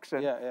mindless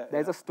action.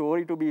 There's a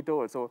story to be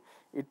told. So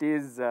it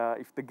is,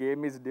 if the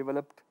game is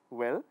developed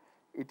well,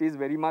 it is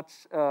very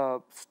much a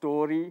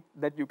story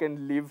that you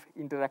can live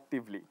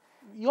interactively.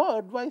 Your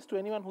advice to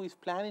anyone who is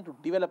planning to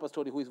develop a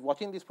story, who is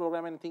watching this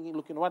program and thinking,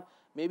 look, you know what,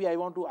 maybe I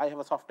have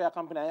a software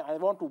company, I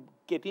want to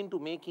get into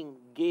making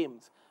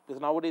games. Because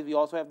nowadays we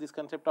also have this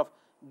concept of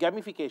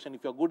gamification.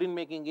 If you're good in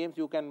making games,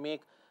 you can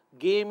make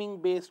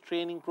gaming-based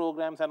training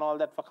programs and all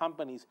that for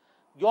companies.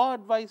 Your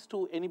advice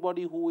to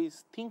anybody who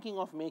is thinking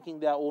of making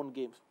their own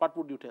games, what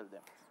would you tell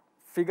them?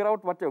 Figure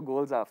out what your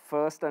goals are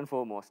first and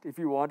foremost. If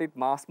you want it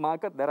mass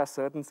market, there are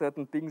certain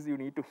things you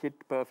need to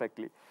hit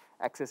perfectly.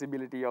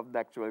 Accessibility of the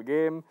actual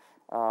game,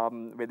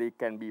 whether it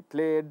can be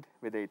played,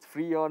 whether it's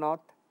free or not,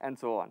 and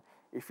so on.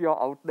 If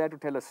you're out there to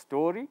tell a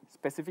story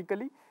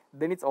specifically,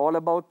 then it's all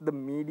about the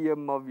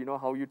medium of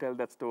how you tell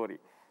that story.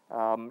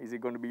 Is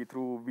it going to be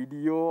through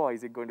video, or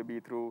is it going to be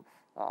through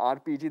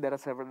RPG? There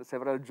are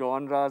several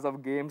genres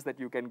of games that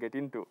you can get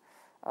into.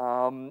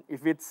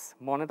 If it's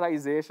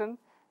monetization,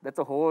 that's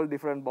a whole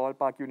different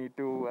ballpark you need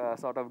to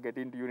sort of get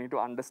into. You need to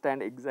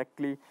understand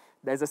exactly,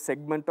 there's a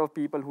segment of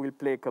people who will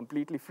play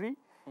completely free.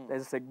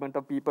 There's a segment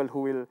of people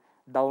who will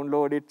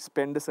download it,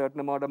 spend a certain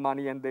amount of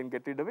money, and then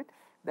get rid of it.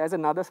 There's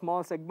another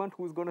small segment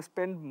who's going to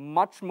spend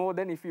much more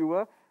than if you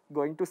were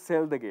going to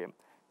sell the game,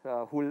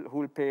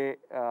 who'll pay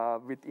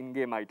with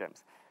in-game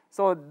items.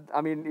 So,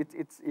 I mean,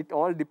 it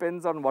all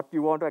depends on what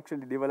you want to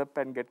actually develop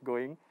and get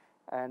going.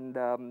 And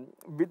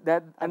with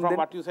that, and from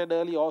what you said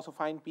earlier, also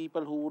find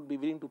people who would be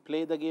willing to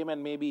play the game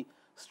and maybe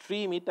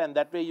stream it, and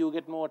that way you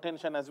get more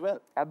attention as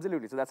well.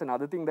 Absolutely. So that's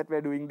another thing that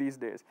we're doing these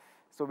days.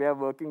 So we are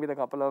working with a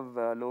couple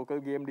of local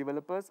game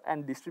developers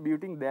and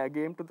distributing their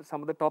game to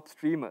some of the top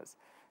streamers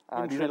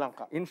in Sri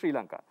Lanka. In Sri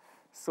Lanka.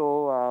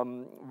 So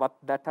what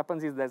that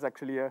happens is there's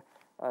actually a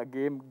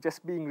game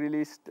just being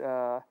released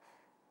in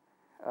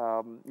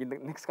the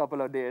next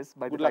couple of days.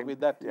 Good luck with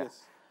that.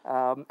 Yes.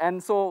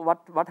 And so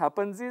what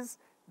happens is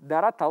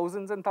there are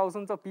thousands and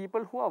thousands of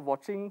people who are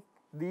watching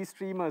these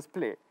streamers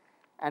play,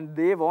 and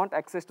they want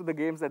access to the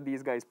games that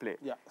these guys play.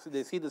 Yeah, so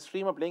they see the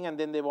streamer playing and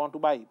then they want to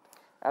buy it.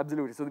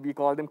 Absolutely. So we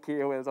call them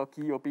KOLs, or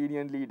key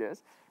opinion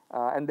leaders,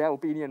 and their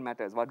opinion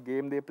matters. What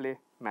game they play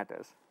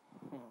matters.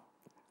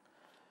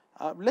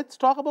 Let's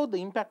talk about the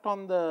impact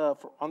on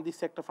this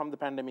sector from the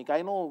pandemic.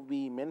 I know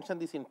we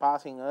mentioned this in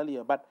passing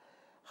earlier, but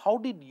how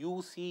did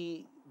you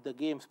see the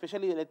game,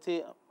 especially, let's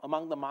say,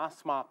 among the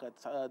mass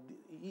markets,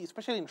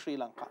 especially in Sri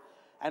Lanka,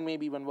 and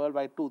maybe even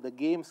worldwide too, the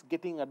games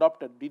getting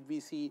adopted? Did we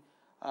see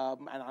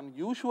an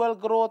unusual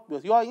growth?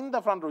 Because you are in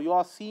the front row, you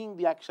are seeing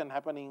the action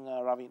happening,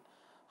 Raveen.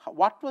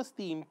 What was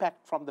the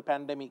impact from the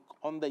pandemic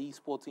on the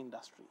esports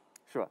industry?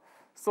 Sure.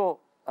 So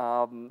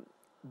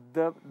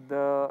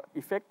the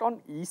effect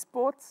on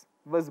esports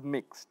was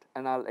mixed,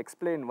 and I'll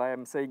explain why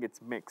I'm saying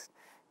it's mixed.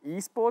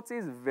 Esports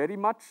is very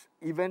much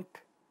event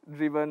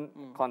driven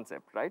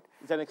concept, right?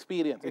 It's an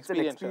experience. It's an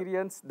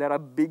experience. There are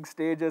big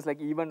stages,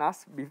 like even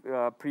us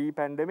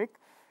pre-pandemic,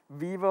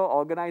 we were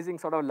organizing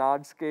sort of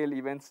large-scale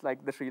events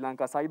like the Sri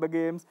Lanka Cyber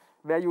Games,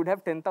 where you'd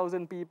have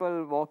 10,000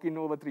 people walk in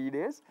over 3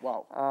 days.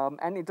 Wow.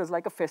 And it was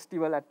like a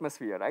festival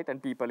atmosphere, right?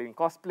 And people in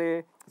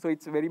cosplay. So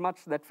it's very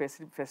much that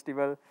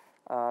festival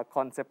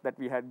concept that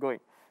we had going.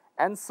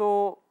 And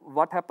so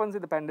what happens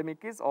with the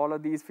pandemic is all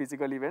of these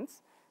physical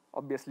events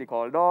obviously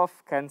called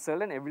off,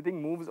 cancelled, and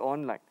everything moves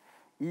online.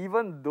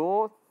 Even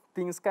though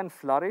things can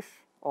flourish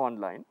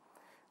online,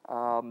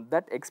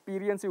 that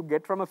experience you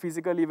get from a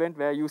physical event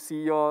where you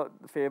see your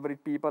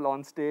favorite people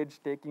on stage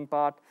taking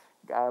part,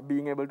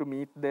 being able to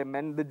meet them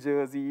and the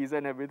jerseys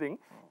and everything,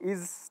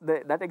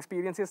 that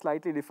experience is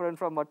slightly different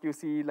from what you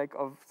see like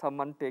of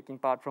someone taking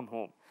part from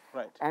home.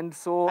 Right. And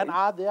so, and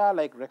are there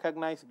like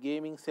recognized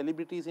gaming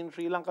celebrities in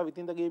Sri Lanka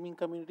within the gaming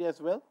community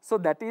as well? So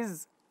that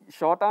is,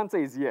 short answer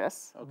is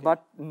yes,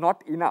 but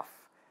not enough.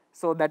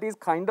 So that is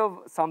kind of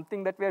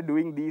something that we are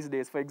doing these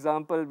days. For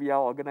example, we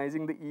are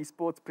organizing the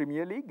Esports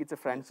Premier League. It's a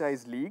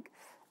franchise league.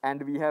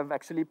 And we have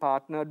actually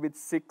partnered with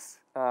 6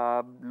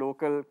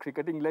 local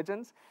cricketing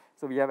legends.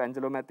 So we have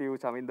Angelo Matthew,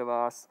 Chaminda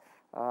Vas,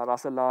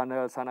 Russell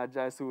Arnold, Sanat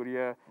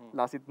Jayasuriya,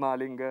 Lasit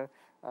Malinga,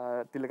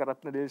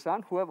 Tilakaratna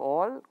Deshan, who have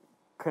all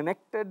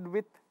connected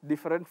with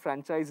different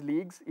franchise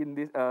leagues in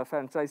this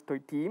franchise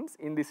teams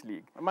in this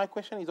league. My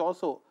question is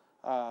also,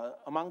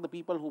 among the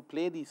people who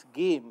play these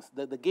games,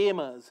 the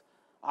gamers,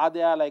 are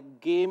there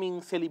like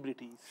gaming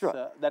celebrities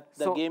that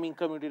the gaming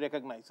community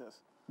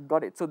recognizes?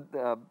 Got it. So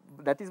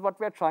that is what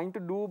we are trying to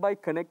do by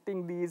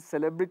connecting these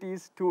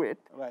celebrities to it.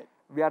 Right.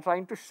 We are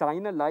trying to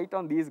shine a light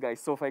on these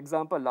guys. So for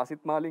example, Lasit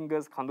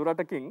Malinga's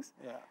Kandurata Kings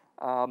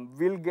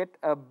will get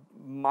a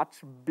much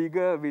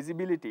bigger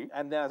visibility.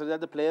 And then so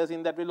that the players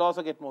in that will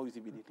also get more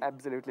visibility.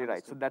 Absolutely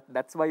right. So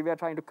that's why we are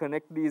trying to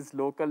connect these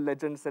local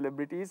legend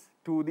celebrities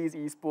to these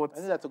esports. I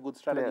think that's a good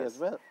strategy players. as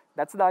well.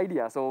 That's the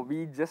idea. So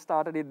we just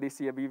started it this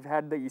year. We've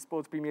had the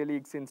Esports Premier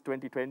League since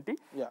 2020,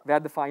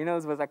 where the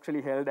finals was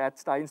actually held at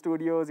Stein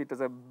Studios. It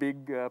was a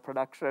big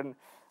production,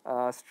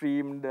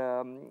 streamed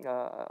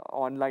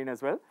online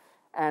as well.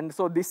 And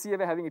so this year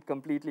we're having it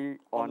completely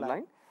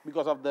online.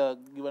 Because of the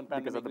given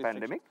pandemic. Because of the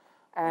pandemic.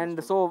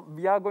 And so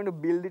we are going to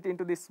build it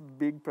into this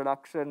big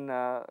production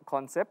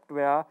concept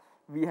where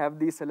we have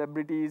these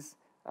celebrities,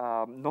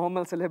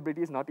 normal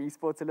celebrities, not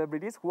esports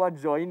celebrities, who are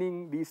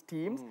joining these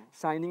teams,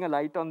 shining a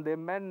light on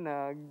them and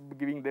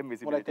giving them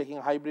visibility. More like taking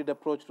a hybrid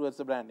approach towards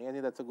the branding. I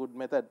think that's a good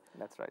method.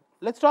 That's right.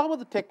 Let's talk about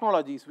the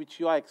technologies which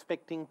you are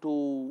expecting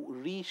to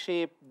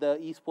reshape the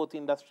esports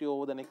industry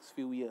over the next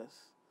few years.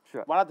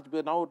 Sure. What are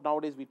the,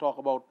 nowadays we talk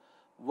about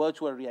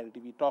virtual reality,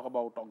 we talk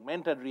about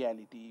augmented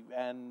reality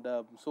and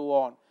so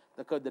on.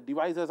 The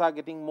devices are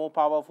getting more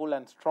powerful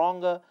and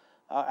stronger,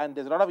 and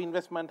there's a lot of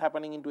investment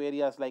happening into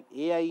areas like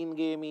AI in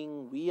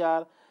gaming,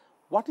 VR.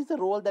 What is the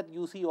role that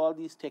you see all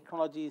these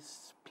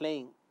technologies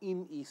playing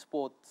in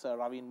esports,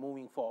 Raveen,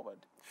 moving forward?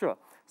 Sure.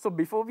 So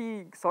before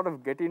we sort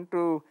of get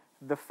into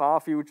the far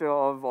future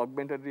of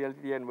augmented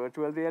reality and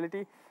virtual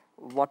reality,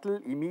 what will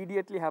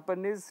immediately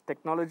happen is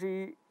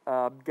technology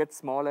gets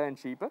smaller and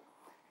cheaper.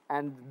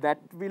 And that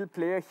will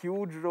play a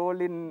huge role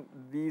in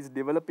these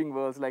developing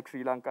worlds like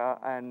Sri Lanka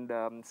and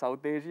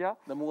South Asia.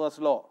 The Moore's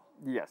Law.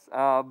 Yes.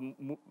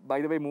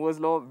 By the way,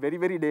 Moore's Law, very,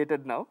 very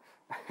dated now.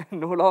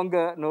 no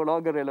longer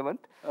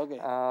relevant.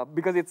 Okay.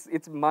 Because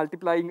it's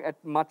multiplying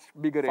at much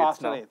bigger rates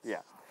Faster now. rates.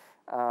 Yeah.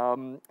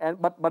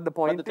 But the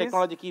point is... But the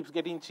technology keeps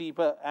getting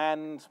cheaper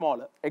and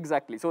smaller.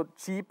 Exactly. So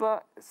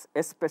cheaper,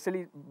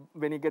 especially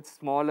when it gets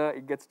smaller,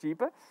 it gets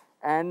cheaper.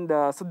 And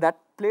so that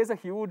plays a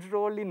huge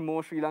role in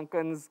more Sri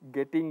Lankans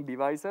getting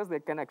devices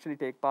that can actually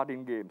take part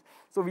in games.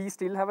 So we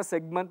still have a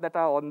segment that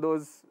are on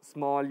those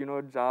small,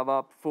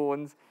 Java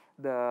phones,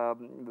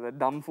 the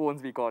dumb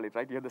phones we call it,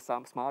 right? You have the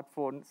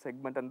smartphone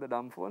segment and the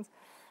dumb phones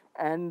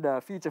and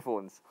feature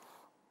phones.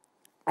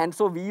 And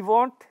so we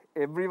want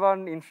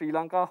everyone in Sri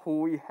Lanka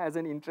who has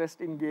an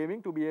interest in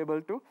gaming to be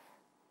able to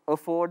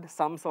afford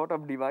some sort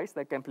of device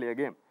that can play a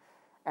game.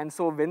 And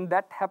so when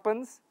that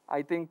happens,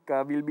 I think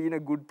we'll be in a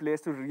good place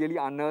to really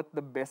unearth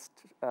the best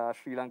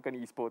Sri Lankan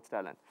esports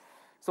talent.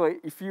 So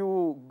if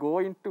you go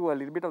into a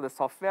little bit of the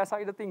software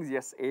side of things,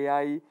 yes,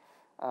 AI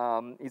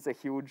is a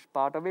huge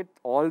part of it.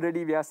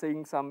 Already we are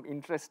seeing some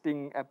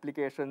interesting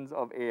applications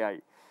of AI,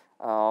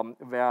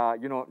 where,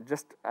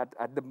 just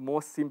at the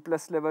most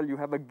simplest level, you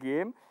have a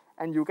game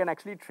and you can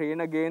actually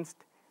train against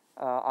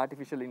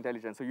artificial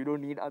intelligence. So you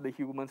don't need other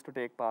humans to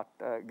take part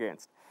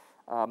against.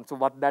 So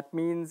what that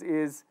means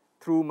is,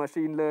 through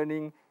machine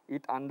learning,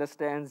 it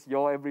understands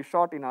your every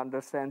shot, it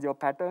understands your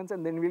patterns,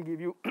 and then will give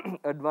you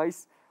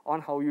advice on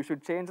how you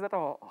should change that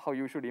or how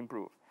you should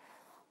improve.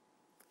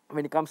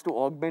 When it comes to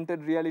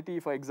augmented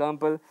reality, for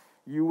example,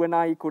 you and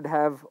I could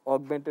have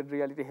augmented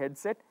reality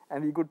headset,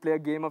 and we could play a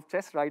game of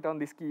chess right on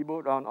this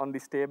keyboard, on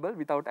this table,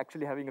 without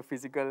actually having a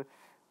physical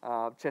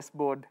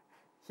chessboard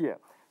here.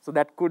 So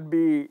that could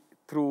be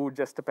through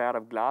just a pair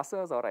of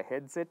glasses or a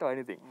headset or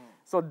anything.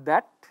 So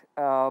that,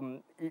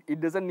 it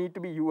doesn't need to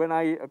be you and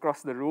I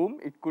across the room.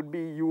 It could be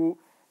you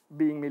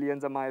being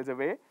millions of miles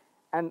away,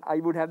 and I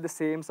would have the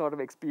same sort of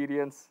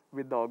experience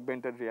with the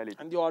augmented reality.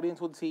 And the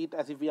audience would see it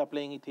as if we are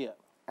playing it here.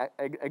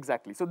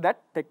 Exactly. So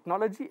that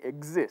technology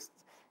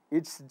exists.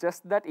 It's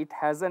just that it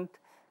hasn't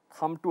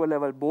come to a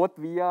level. Both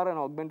VR and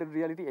augmented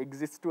reality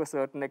exists to a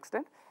certain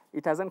extent.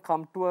 It hasn't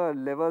come to a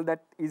level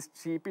that is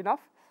cheap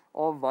enough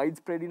or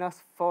widespread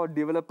enough for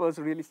developers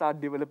to really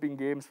start developing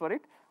games for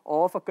it,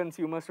 or for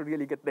consumers to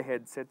really get the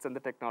headsets and the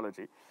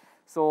technology.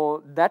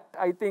 So that,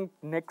 I think,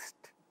 next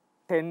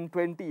 10,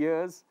 20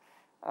 years,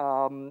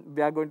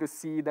 we are going to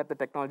see that the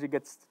technology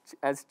gets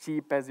as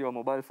cheap as your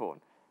mobile phone,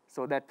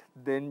 so that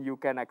then you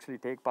can actually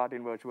take part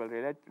in virtual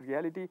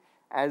reality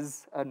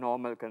as a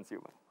normal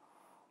consumer.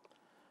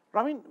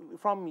 Raveen,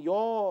 from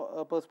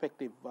your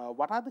perspective,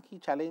 what are the key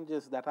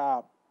challenges that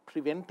are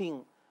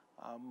preventing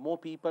more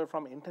people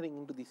from entering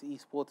into this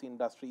esports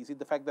industry? Is it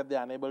the fact that they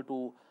are unable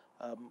to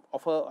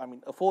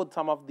afford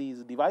some of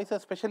these devices,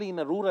 especially in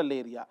a rural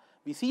area?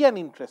 We see an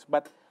interest,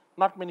 but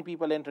not many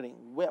people entering.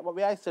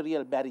 Where is the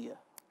real barrier?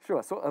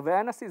 Sure. So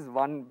awareness is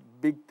one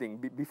big thing.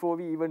 Before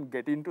we even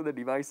get into the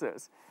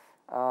devices,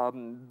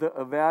 the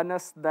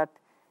awareness that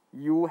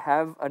you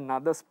have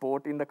another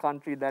sport in the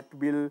country that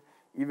will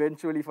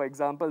eventually, for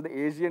example,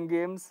 the Asian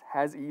Games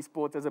has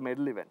esports as a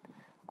medal event.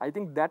 I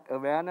think that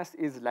awareness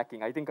is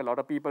lacking. I think a lot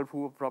of people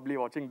who are probably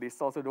watching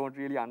this also don't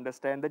really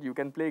understand that you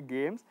can play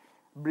games,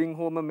 bring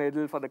home a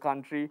medal for the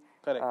country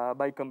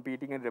by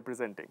competing and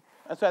representing.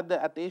 So at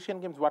the Asian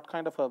Games, what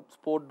kind of a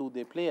sport do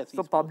they play as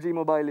So PUBG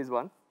Mobile is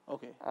one.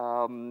 Okay.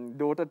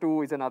 Dota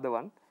 2 is another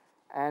one.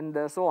 And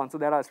so on. So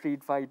there are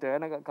Street Fighter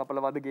and a couple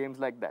of other games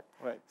like that.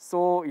 Right.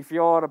 So if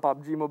you're a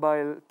PUBG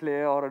Mobile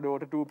player or a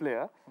Dota 2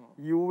 player,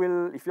 you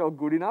will, if you're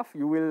good enough,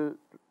 you will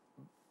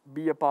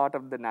be a part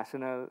of the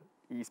national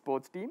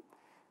esports team,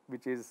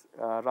 which is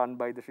run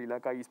by the Sri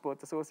Lanka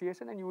Esports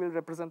Association, and you will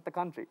represent the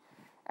country.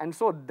 And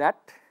so that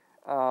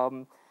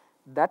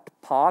that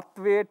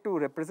pathway to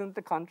represent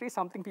the country is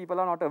something people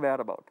are not aware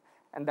about.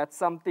 And that's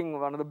something,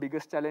 one of the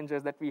biggest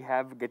challenges that we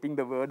have, getting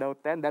the word out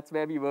there. And that's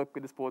where we work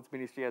with the sports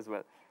ministry as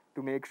well,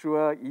 to make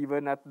sure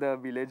even at the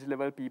village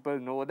level, people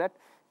know that,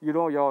 you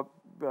know, your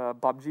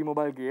PUBG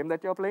mobile game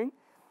that you're playing,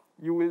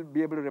 you will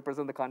be able to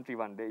represent the country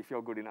one day if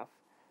you're good enough.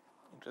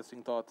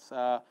 Interesting thoughts.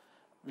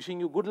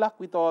 Wishing you good luck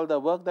with all the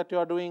work that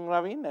you're doing,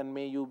 Raveen, and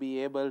may you be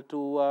able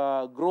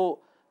to grow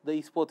the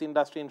esports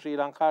industry in Sri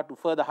Lanka to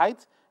further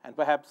heights, and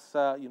perhaps,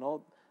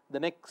 the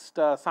next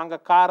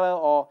Sangakkara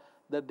or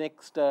the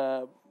next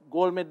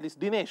gold medalist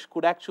Dinesh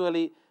could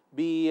actually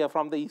be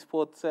from the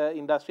esports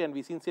industry, and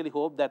we sincerely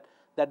hope that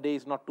that day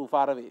is not too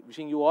far away.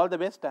 Wishing you all the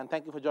best, and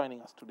thank you for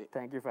joining us today.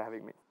 Thank you for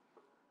having me.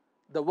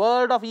 The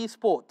world of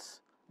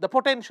esports, the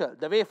potential,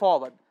 the way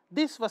forward.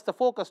 This was the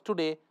focus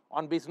today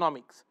on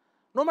Biznomics.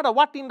 No matter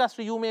what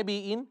industry you may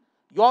be in,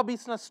 your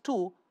business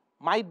too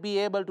might be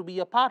able to be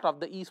a part of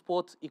the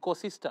esports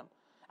ecosystem.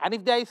 And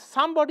if there is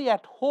somebody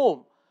at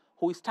home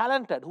who is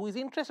talented, who is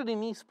interested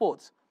in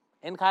esports,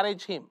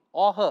 encourage him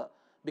or her,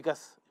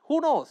 because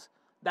who knows,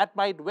 that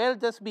might well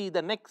just be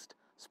the next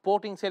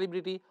sporting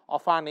celebrity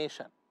of our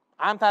nation.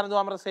 I'm Tharandu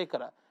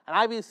Amarasekara, and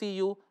I will see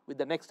you with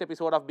the next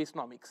episode of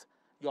Biznomics,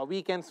 your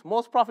weekend's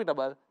most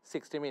profitable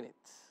 60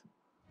 minutes.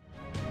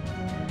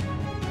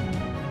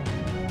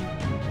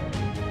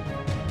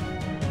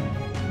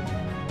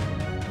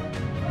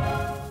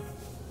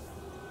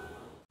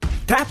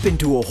 Tap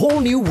into a whole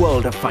new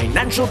world of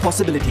financial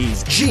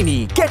possibilities.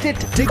 Genie, get it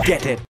to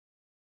get it.